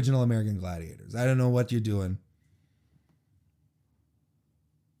of the original American Gladiators. I don't know what you're doing.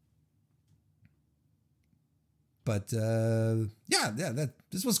 But this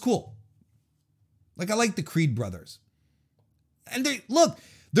was cool. Like, I like the Creed brothers. And they're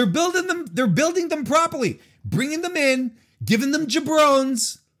building them properly, bringing them in, giving them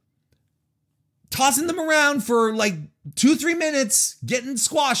jabrones, tossing them around for like 2-3 minutes, getting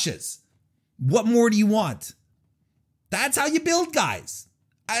squashes. What more do you want? That's how you build guys.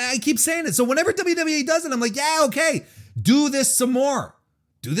 I keep saying it. So whenever WWE does it, I'm like, yeah, okay, do this some more.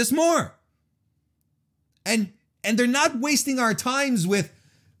 Do this more. And they're not wasting our times with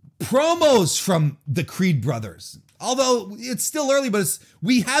promos from the Creed brothers. Although it's still early, but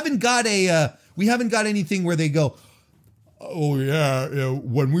we haven't got anything where they go, oh yeah,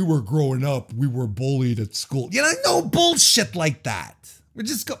 when we were growing up, we were bullied at school. No bullshit like that. We're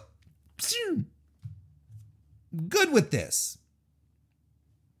just good with this.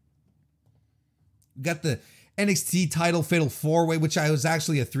 Got the NXT title fatal 4-way, which was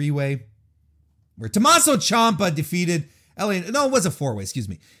actually a 3-way, where Tommaso Ciampa defeated it was a 4-way, excuse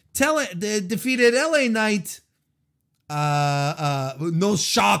me. Defeated LA Knight, no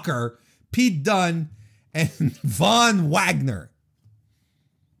shocker, Pete Dunne, and Von Wagner.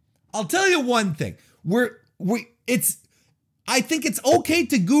 I'll tell you one thing. I think it's okay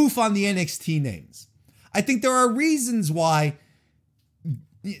to goof on the NXT names. I think there are reasons why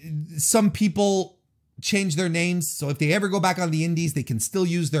some people change their names. So if they ever go back on the indies, they can still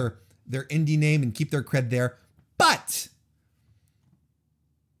use their indie name and keep their cred there. But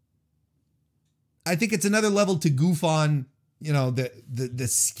I think it's another level to goof on, the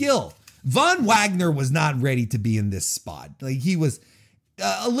skill. Von Wagner was not ready to be in this spot. Like, he was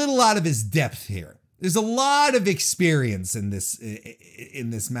a little out of his depth here. There's a lot of experience in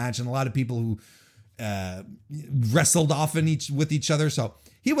this match, and a lot of people who wrestled often with each other. So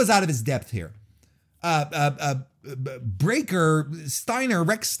he was out of his depth here. Rex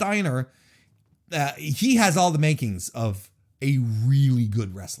Steiner, he has all the makings of a really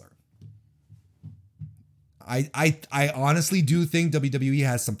good wrestler. I honestly do think WWE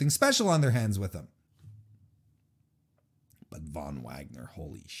has something special on their hands with him. But Von Wagner,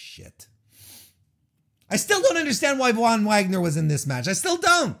 holy shit. I still don't understand why Von Wagner was in this match. I still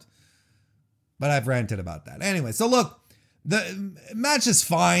don't. But I've ranted about that. Anyway, so look, the match is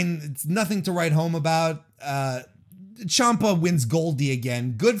fine. It's nothing to write home about. Ciampa wins Goldie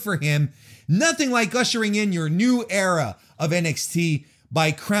again. Good for him. Nothing like ushering in your new era of NXT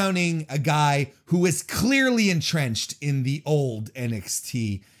by crowning a guy who is clearly entrenched in the old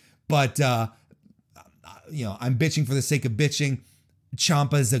NXT. But, I'm bitching for the sake of bitching.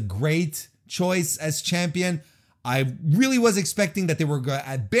 Ciampa is a great choice as champion. I really was expecting that they were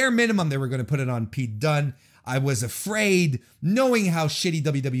at bare minimum, they were going to put it on Pete Dunne. I was afraid, knowing how shitty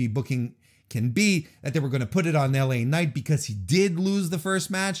WWE booking can be, that they were going to put it on LA Knight because he did lose the first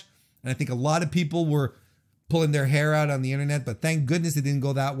match. And I think a lot of people were pulling their hair out on the internet, but thank goodness it didn't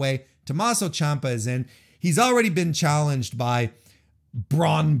go that way. Tommaso Ciampa is in. He's already been challenged by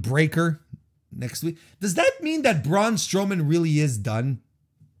Braun Breaker next week. Does that mean that Braun Strowman really is done?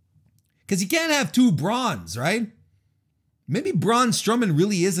 Because you can't have two Brauns, right? Maybe Braun Strowman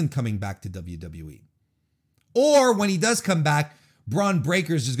really isn't coming back to WWE. Or when he does come back, Braun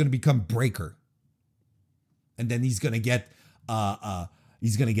Breaker is just going to become Breaker. And then he's going to get a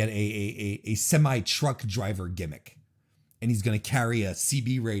semi-truck driver gimmick. And he's going to carry a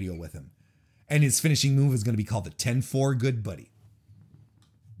CB radio with him. And his finishing move is going to be called the 10-4 Good Buddy.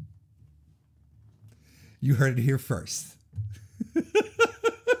 You heard it here first.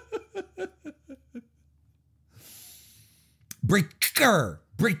 Breaker.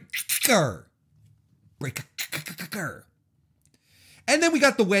 And then we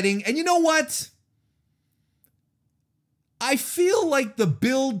got the wedding. And you know what? I feel like the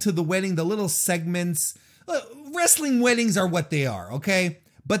build to the wedding, the little segments, wrestling weddings are what they are, okay?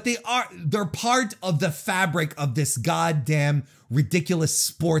 But they're part of the fabric of this goddamn ridiculous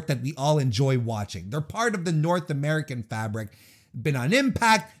sport that we all enjoy watching. They're part of the North American fabric. Been on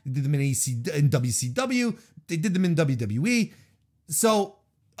Impact, they did them in WCW, they did them in WWE. So,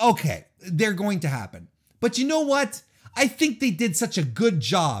 okay, they're going to happen. But you know what? I think they did such a good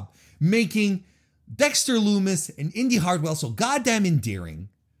job making Dexter Lumis and Indy Hartwell so goddamn endearing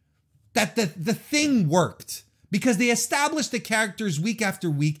that the thing worked. Because they established the characters week after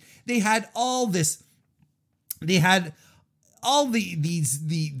week. They had all this. They had all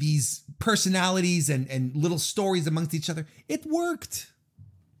these personalities and little stories amongst each other. It worked.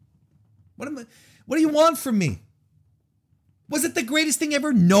 What do you want from me? Was it the greatest thing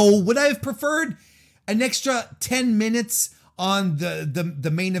ever? No. Would I have preferred an extra 10 minutes on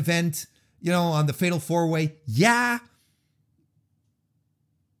the main event, on the Fatal 4-Way? Yeah.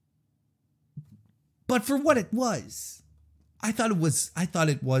 But for what it was, I thought it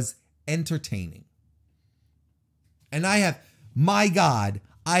was entertaining. And I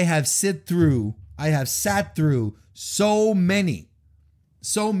have sat through so many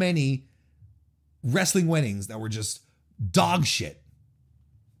wrestling weddings that were just dog shit.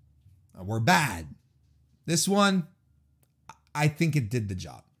 Were bad. This one, I think it did the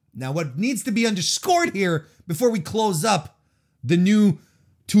job. Now, what needs to be underscored here before we close up the new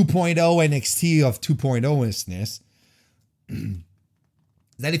 2.0 NXT of 2.0-ness,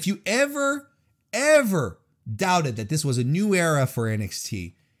 that if you ever doubted that this was a new era for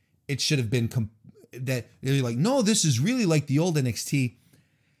NXT, it should have been that you're like, no, this is really like the old NXT.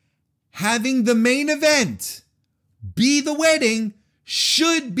 Having the main event be the wedding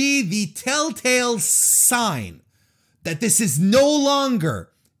should be the telltale sign that this is no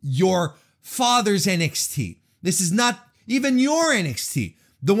longer your father's NXT. This is not even your NXT,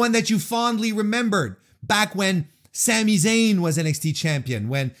 the one that you fondly remembered back when Sami Zayn was NXT champion,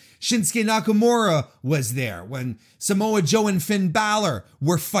 when Shinsuke Nakamura was there, when Samoa Joe and Finn Balor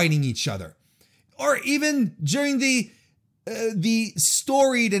were fighting each other. Or even during the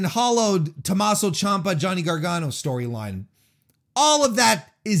storied and hollowed Tommaso Ciampa, Johnny Gargano storyline. All of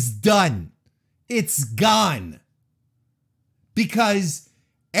that is done. It's gone. Because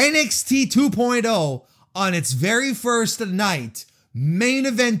NXT 2.0 on its very first night main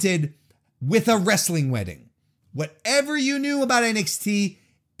evented with a wrestling wedding. Whatever you knew about NXT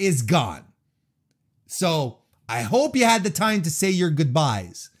is gone. So I hope you had the time to say your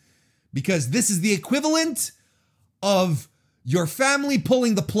goodbyes, because this is the equivalent of your family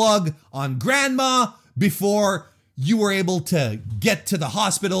pulling the plug on grandma before you were able to get to the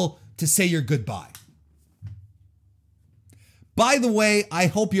hospital to say your goodbye. By the way, I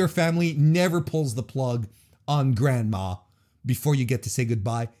hope your family never pulls the plug on grandma before you get to say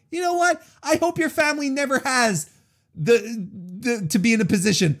goodbye. You know what? I hope your family never has to be in a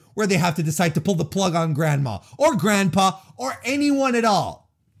position where they have to decide to pull the plug on grandma or grandpa or anyone at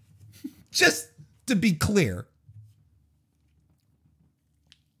all. Just to be clear.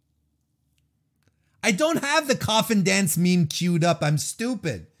 I don't have the coffin dance meme queued up. I'm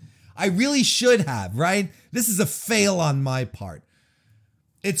stupid. I really should have, right? This is a fail on my part.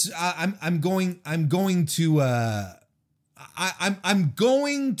 I'm going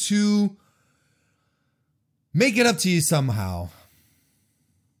to make it up to you somehow.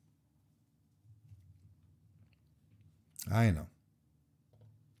 I know.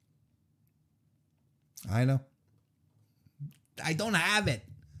 I don't have it.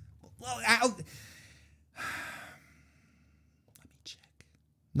 Well, let me check.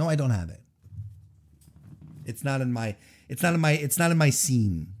 No, I don't have it. It's not in my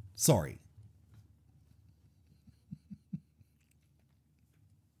scene. Sorry.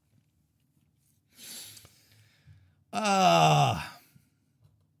 I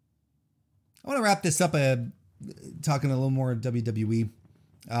want to wrap this up talking a little more WWE.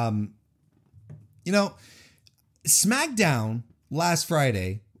 SmackDown last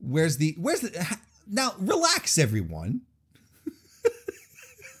Friday. Where's the now relax everyone.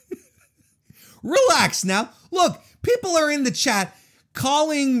 Relax now. Look, people are in the chat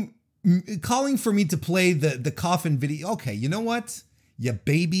calling for me to play the coffin video. Okay, you know what? You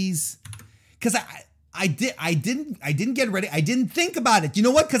babies. Cuz I didn't get ready. I didn't think about it. You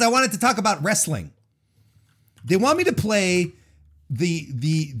know what? Cuz I wanted to talk about wrestling. They want me to play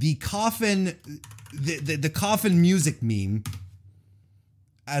the coffin the coffin music meme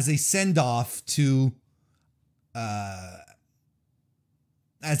as a send-off to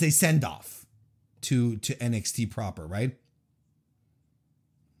NXT proper, right?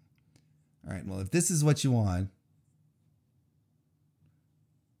 All right, well, if this is what you want,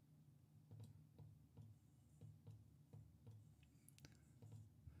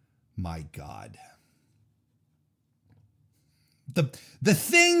 my God. The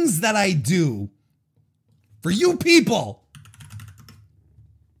things that I do for you people.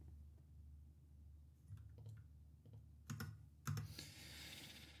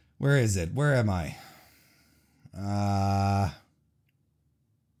 Where is it? Where am I?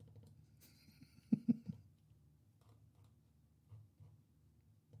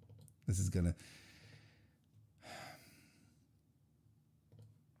 This is gonna...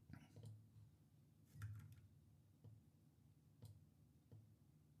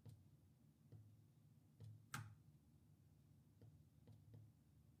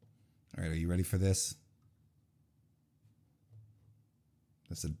 All right, are you ready for this?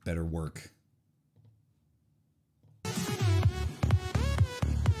 This had better work.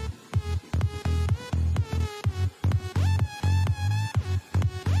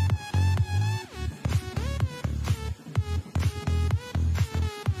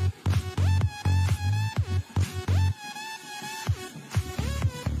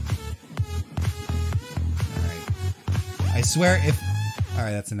 I swear all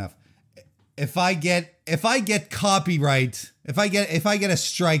right, that's enough. If I get copyright, if I get a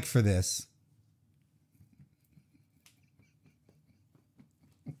strike for this.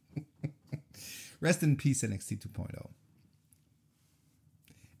 Rest in peace, NXT 2.0.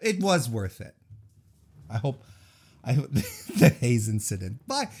 It was worth it. I hope the Hayes incident.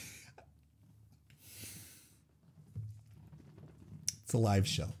 Bye. It's a live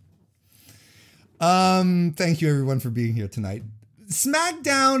show. Thank you everyone for being here tonight.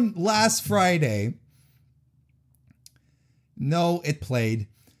 SmackDown last Friday. No, it played.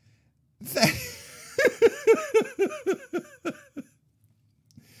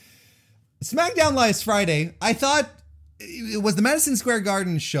 SmackDown last Friday, I thought it was the Madison Square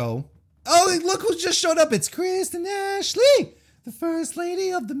Garden show. Oh, look who just showed up. It's Kristen Ashley, the First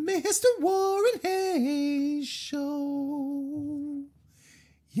Lady of the Mr. Warren Hayes Show.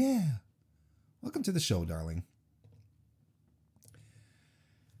 Yeah. Welcome to the show, darling.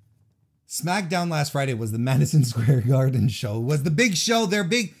 SmackDown last Friday was the Madison Square Garden show. It was the big show.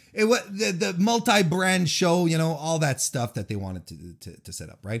 It was the multi-brand show, you know, all that stuff that they wanted to set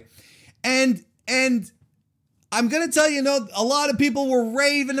up, right? And I'm going to tell you, a lot of people were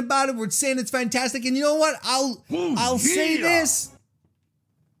raving about it. We're saying it's fantastic. And you know what? I'll say this.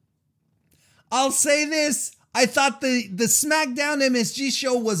 I thought the SmackDown MSG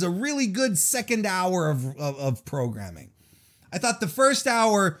show was a really good second hour of programming. I thought the first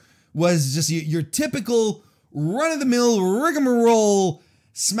hour was just your typical run-of-the-mill rigmarole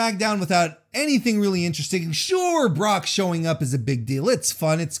SmackDown without anything really interesting. Sure, Brock showing up is a big deal. It's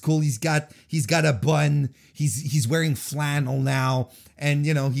fun. It's cool. He's got a bun. He's wearing flannel now, and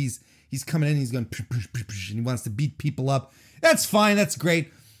he's coming in. He's going and he wants to beat people up. That's fine. That's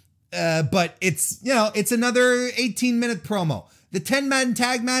great. But it's another 18-minute promo. The 10-man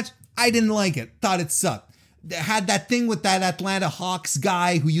tag match, I didn't like it. Thought it sucked. Had that thing with that Atlanta Hawks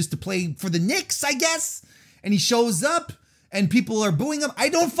guy who used to play for the Knicks, I guess. And he shows up and people are booing him. I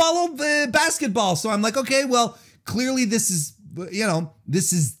don't follow the basketball. So I'm like, okay, well, clearly this is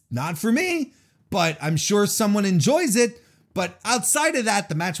not for me, but I'm sure someone enjoys it. But outside of that,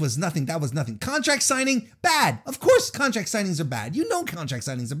 the match was nothing. That was nothing. Contract signing, bad. Of course, contract signings are bad. Contract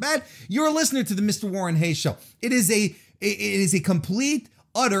signings are bad. You're a listener to the Mr. Warren Hayes Show. It is a complete,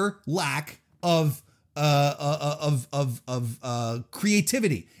 utter lack of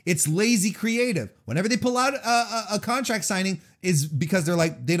creativity. It's lazy creative. Whenever they pull out a contract signing is because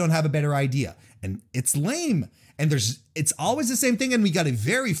they don't have a better idea, and it's lame. And it's always the same thing. And we got a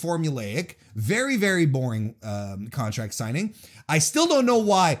very formulaic, very, very boring contract signing. I still don't know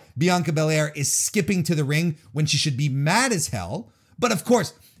why Bianca Belair is skipping to the ring when she should be mad as hell. But of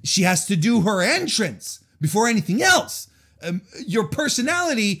course, she has to do her entrance before anything else. Your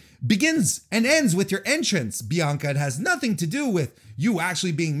personality begins and ends with your entrance, Bianca. It has nothing to do with you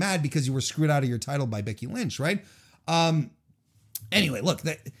actually being mad because you were screwed out of your title by Becky Lynch, right? Anyway, look,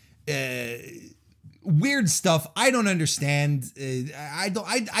 weird stuff. I don't understand. I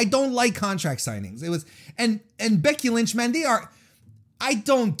don't like contract signings. It was and Becky Lynch, man, I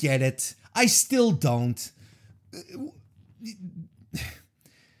don't get it. I still don't.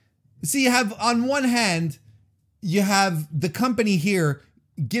 See, you have on one hand, you have the company here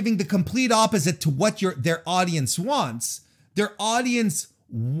giving the complete opposite to what their audience wants. Their audience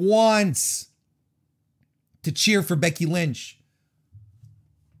wants to cheer for Becky Lynch,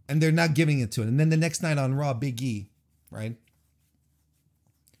 and they're not giving it to it. And then the next night on Raw, Big E, right?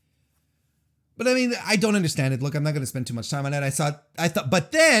 But I mean, I don't understand it. Look, I'm not going to spend too much time on it. I thought,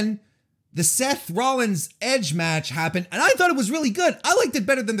 but then the Seth Rollins Edge match happened, and I thought it was really good. I liked it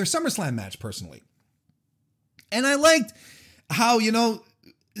better than their SummerSlam match, personally. And I liked how,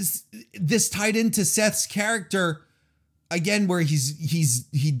 this tied into Seth's character again, where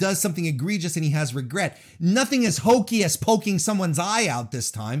he does something egregious and he has regret. Nothing as hokey as poking someone's eye out this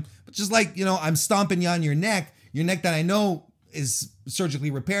time, but just like, I'm stomping you on your neck that I know is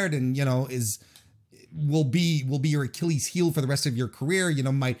surgically repaired and, will be your Achilles heel for the rest of your career,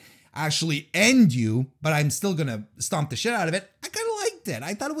 might actually end you, but I'm still going to stomp the shit out of it. I kind of liked it.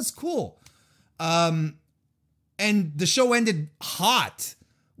 I thought it was cool. And the show ended hot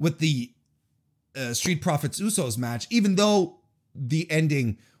with the Street Profits Usos match, even though the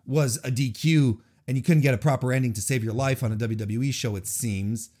ending was a DQ and you couldn't get a proper ending to save your life on a WWE show, it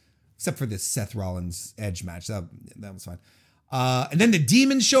seems, except for this Seth Rollins Edge match. That was fine. And then the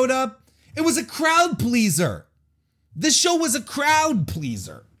Demon showed up. It was a crowd pleaser. This show was a crowd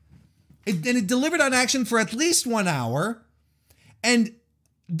pleaser. And it delivered on action for at least 1 hour. And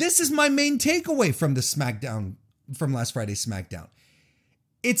this is my main takeaway from the SmackDown, from last Friday's SmackDown.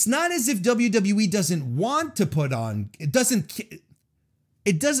 It's not as if WWE doesn't want to put on, it's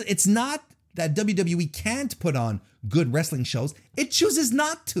not that WWE can't put on good wrestling shows. It chooses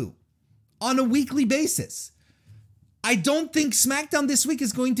not to on a weekly basis. I don't think SmackDown this week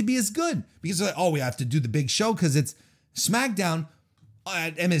is going to be as good because, we have to do the big show because it's SmackDown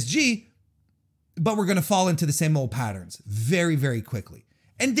at MSG, but we're going to fall into the same old patterns very, very quickly.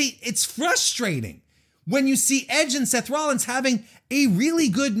 And it's frustrating when you see Edge and Seth Rollins having a really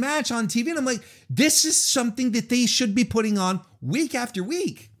good match on TV. And I'm like, this is something that they should be putting on week after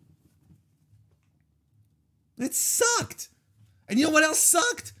week. It sucked. And you know what else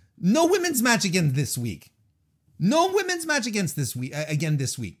sucked? No women's match again this week. No women's match again this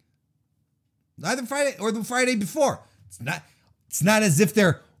week. either Friday or the Friday before. It's not as if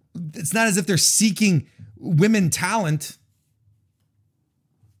they're seeking women talent.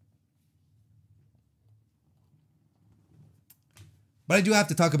 But I do have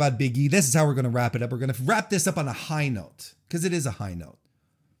to talk about Big E. This is how we're going to wrap it up. We're going to wrap this up on a high note, because it is a high note.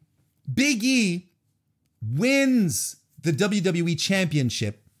 Big E wins the WWE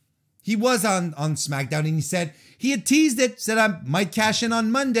Championship. He was on SmackDown, and he said he had teased it, said I might cash in on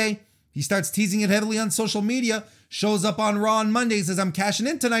Monday. He starts teasing it heavily on social media, shows up on Raw on Monday, says I'm cashing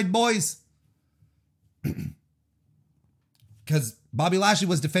in tonight, boys. Because Bobby Lashley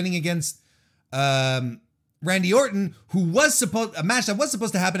was defending against Randy Orton, who was a match that was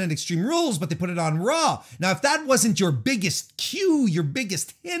supposed to happen at Extreme Rules, but they put it on Raw. Now, if that wasn't your biggest cue, your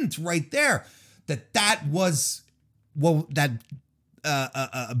biggest hint right there, that was, well, that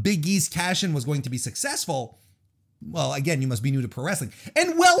Big E's cash-in was going to be successful, well, again, you must be new to pro wrestling.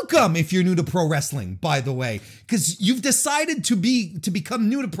 And welcome if you're new to pro wrestling, by the way, because you've decided to become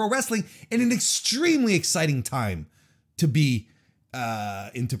new to pro wrestling in an extremely exciting time to be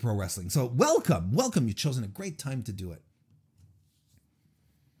into pro wrestling. So welcome. You've chosen a great time to do it.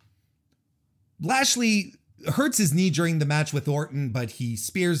 Lashley hurts his knee during the match with Orton, but he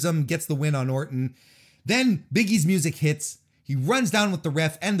spears him, gets the win on Orton. Then Big E's music hits. He runs down with the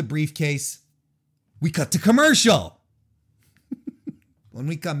ref and the briefcase. We cut to commercial. When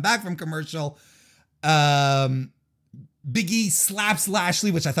we come back from commercial, Big E slaps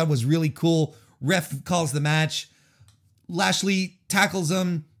Lashley, which I thought was really cool. Ref calls the match. Lashley tackles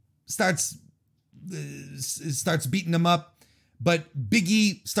him, starts beating him up, but Big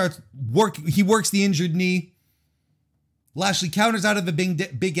E he works the injured knee. Lashley counters out of the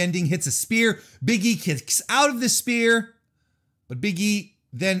big ending, hits a spear. Big E kicks out of the spear, but Big E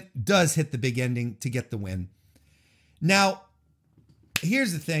then does hit the big ending to get the win. Now,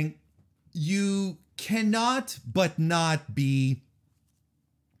 here's the thing. You cannot but not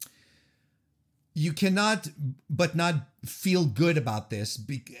feel good about this,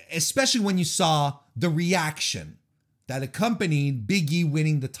 especially when you saw the reaction that accompanied Big E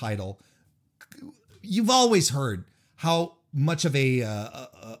winning the title. You've always heard how much of a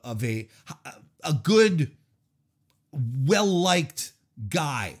good, well-liked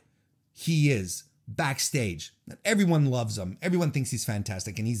guy he is backstage. Everyone loves him. Everyone thinks he's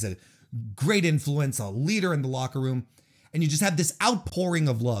fantastic, and he's a great influence, a leader in the locker room. And you just have this outpouring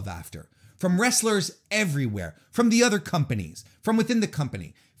of love after. From wrestlers everywhere, from the other companies, from within the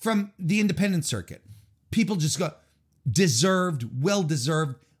company, from the independent circuit. People just got deserved,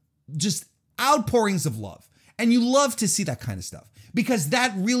 well-deserved, just outpourings of love. And you love to see that kind of stuff, because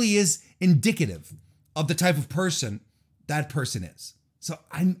that really is indicative of the type of person that person is. So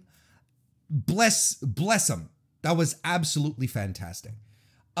I'm bless him. That was absolutely fantastic.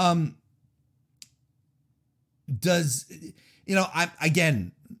 As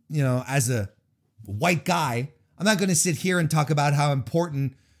a white guy, I'm not going to sit here and talk about how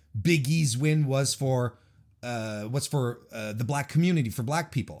important Big E's win was for the black community, for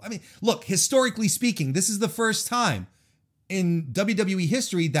black people. I mean, look, historically speaking, this is the first time in WWE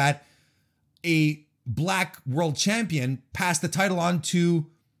history that a black world champion passed the title on to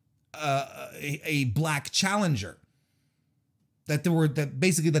a black challenger. That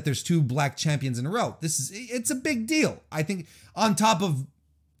there's two black champions in a row. It's a big deal. I think, on top of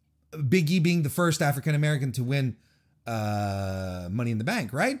Big E being the first African American to win Money in the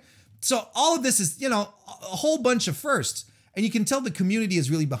Bank, right? So all of this is, a whole bunch of firsts, and you can tell the community is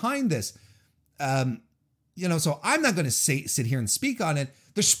really behind this. So I'm not going to sit here and speak on it.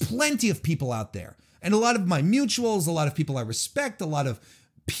 There's plenty of people out there, and a lot of my mutuals, a lot of people I respect, a lot of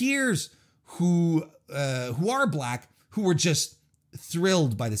peers who are black, who were just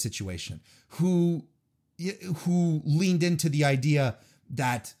thrilled by the situation, who leaned into the idea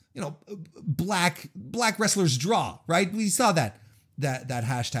that, black wrestlers draw, right? We saw that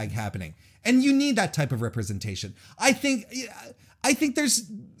hashtag happening, and you need that type of representation. I think there's,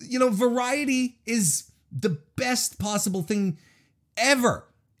 variety is the best possible thing ever.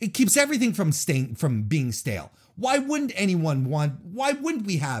 It keeps everything from being stale. Why wouldn't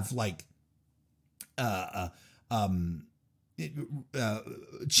we have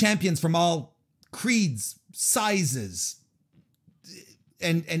champions from all creeds, sizes,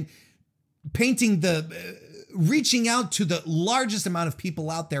 and painting reaching out to the largest amount of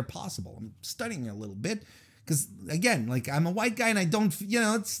people out there possible. I'm studying a little bit because, again, I'm a white guy, and I don't,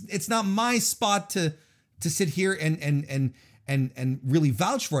 it's not my spot to sit here and really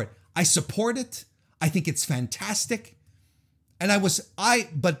vouch for it. I support it. I think it's fantastic.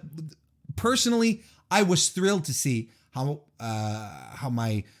 But personally, I was thrilled to see how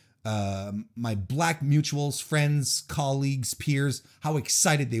my my black mutuals, friends, colleagues, peers, how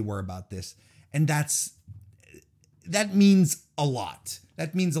excited they were about this. And that means a lot.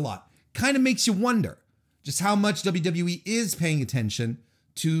 That means a lot. Kind of makes you wonder just how much WWE is paying attention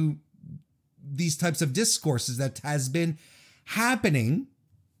to these types of discourses that has been happening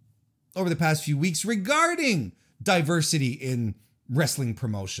over the past few weeks regarding diversity in wrestling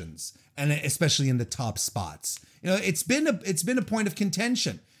promotions, and especially in the top spots. It's been a point of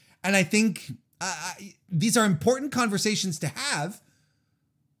contention, and I think these are important conversations to have.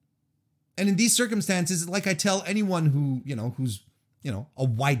 And in these circumstances, like I tell anyone who's a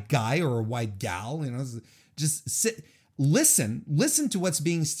white guy or a white gal, just sit, listen to what's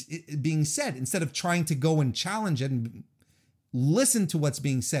being said instead of trying to go and challenge it. And listen to what's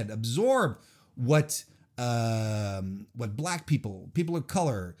being said. Absorb what black people of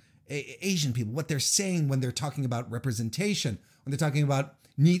color, Asian people, what they're saying when they're talking about representation, when they're talking about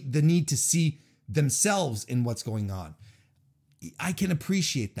the need to see themselves in what's going on. I can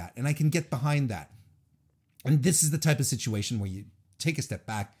appreciate that, and I can get behind that. And this is the type of situation where you take a step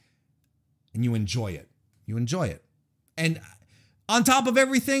back and you enjoy it. You enjoy it. And on top of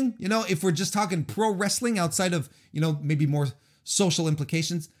everything, if we're just talking pro wrestling outside of, maybe more social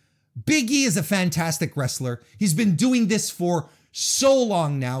implications, Big E is a fantastic wrestler. He's been doing this for so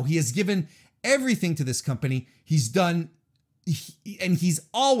long now. He has given everything to this company. And he's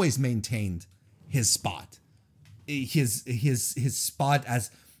always maintained his spot. His spot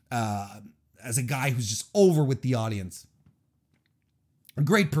as a guy who's just over with the audience. A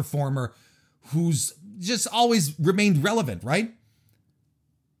great performer who's just always remained relevant, right?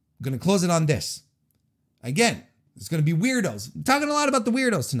 I'm going to close it on this. Again, there's going to be weirdos. I'm talking a lot about the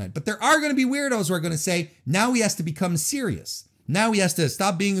weirdos tonight, but there are going to be weirdos who are going to say, now he has to become serious. Now he has to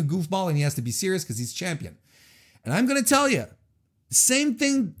stop being a goofball and he has to be serious because he's champion. And I'm going to tell you, the same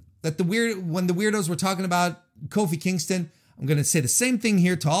thing that when the weirdos were talking about Kofi Kingston, I'm going to say the same thing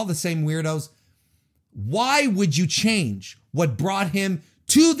here to all the same weirdos. Why would you change what brought him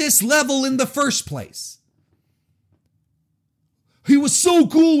to this level in the first place? He was so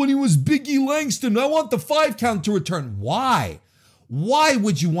cool when he was Big E Langston. I want the 5 count to return. Why? Why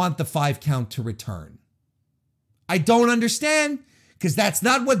would you want the 5 count to return? I don't understand, because that's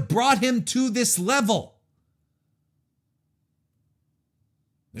not what brought him to this level.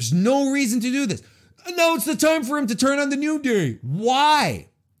 There's no reason to do this. Now it's the time for him to turn on the New Day. Why?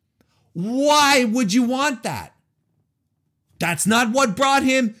 Why would you want that? That's not what brought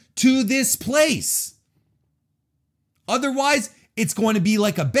him to this place. Otherwise, it's going to be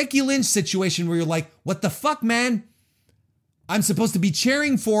like a Becky Lynch situation where you're like, what the fuck, man? I'm supposed to be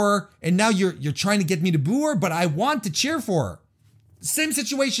cheering for her, and now you're trying to get me to boo her, but I want to cheer for her. Same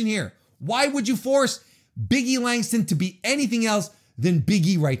situation here. Why would you force Big E Langston to be anything else than Big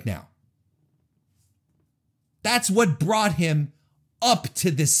E right now? That's what brought him up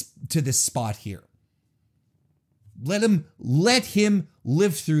to this spot here. Let him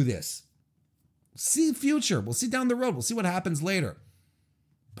live through this. See the future. We'll see down the road. We'll see what happens later.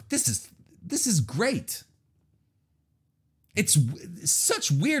 But this is great. It's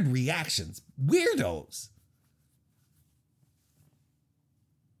such weird reactions. Weirdos.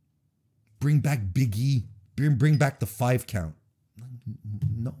 Bring back Big E. Bring back the 5 count.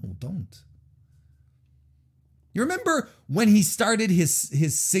 No, don't. You remember when he started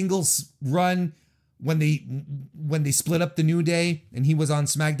his singles run when they split up the New Day and he was on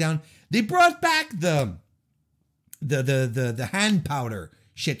SmackDown? They brought back the hand powder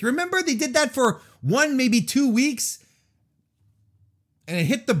shit. You remember they did that for 1, maybe 2 weeks? And it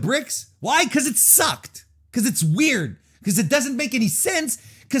hit the bricks. Why? Because it sucked. Because it's weird. Because it doesn't make any sense.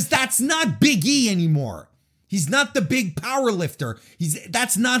 Because that's not Big E anymore. He's not the big power lifter.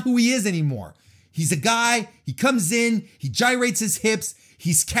 That's not who he is anymore. He's a guy, he comes in, he gyrates his hips,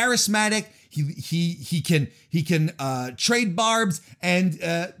 he's charismatic, he can trade barbs, and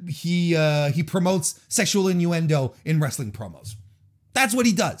he promotes sexual innuendo in wrestling promos. That's what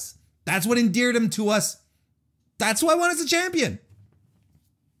he does. That's what endeared him to us. That's who I want as a champion.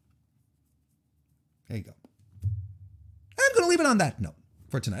 There you go. I'm going to leave it on that note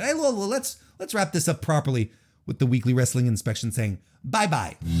for tonight. Let's wrap this up properly with the weekly wrestling inspection saying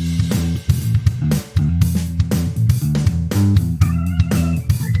bye-bye.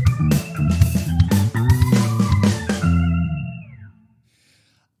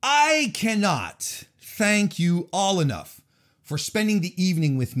 I cannot thank you all enough for spending the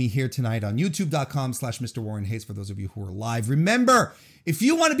evening with me here tonight on youtube.com/Mr. Warren Hayes for those of you who are live. Remember, if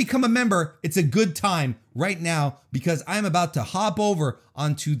you want to become a member, it's a good time right now because I'm about to hop over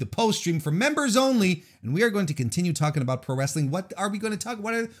onto the post stream for members only, and we are going to continue talking about pro wrestling. What are we going to talk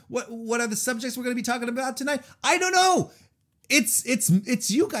about? What are the subjects we're going to be talking about tonight? I don't know. It's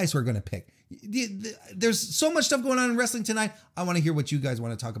you guys who are going to pick. There's so much stuff going on in wrestling tonight. I want to hear what you guys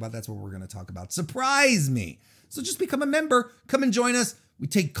want to talk about. That's what we're going to talk about. Surprise me. So just become a member. Come and join us. We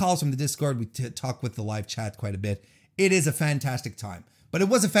take calls from the Discord. We talk with the live chat quite a bit. It is a fantastic time. But it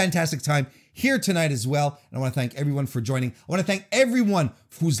was a fantastic time here tonight as well. And I want to thank everyone for joining. I want to thank everyone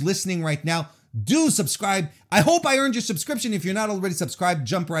who's listening right now. Do subscribe. I hope I earned your subscription. If you're not already subscribed,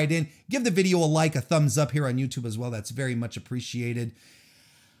 jump right in. Give the video a like, a thumbs up here on YouTube as well. That's very much appreciated.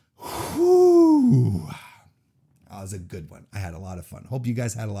 Whew. That was a good one. I had a lot of fun. Hope you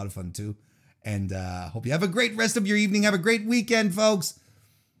guys had a lot of fun too. And hope you have a great rest of your evening. Have a great weekend, folks.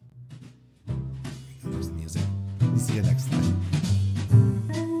 There's the music. See you next time.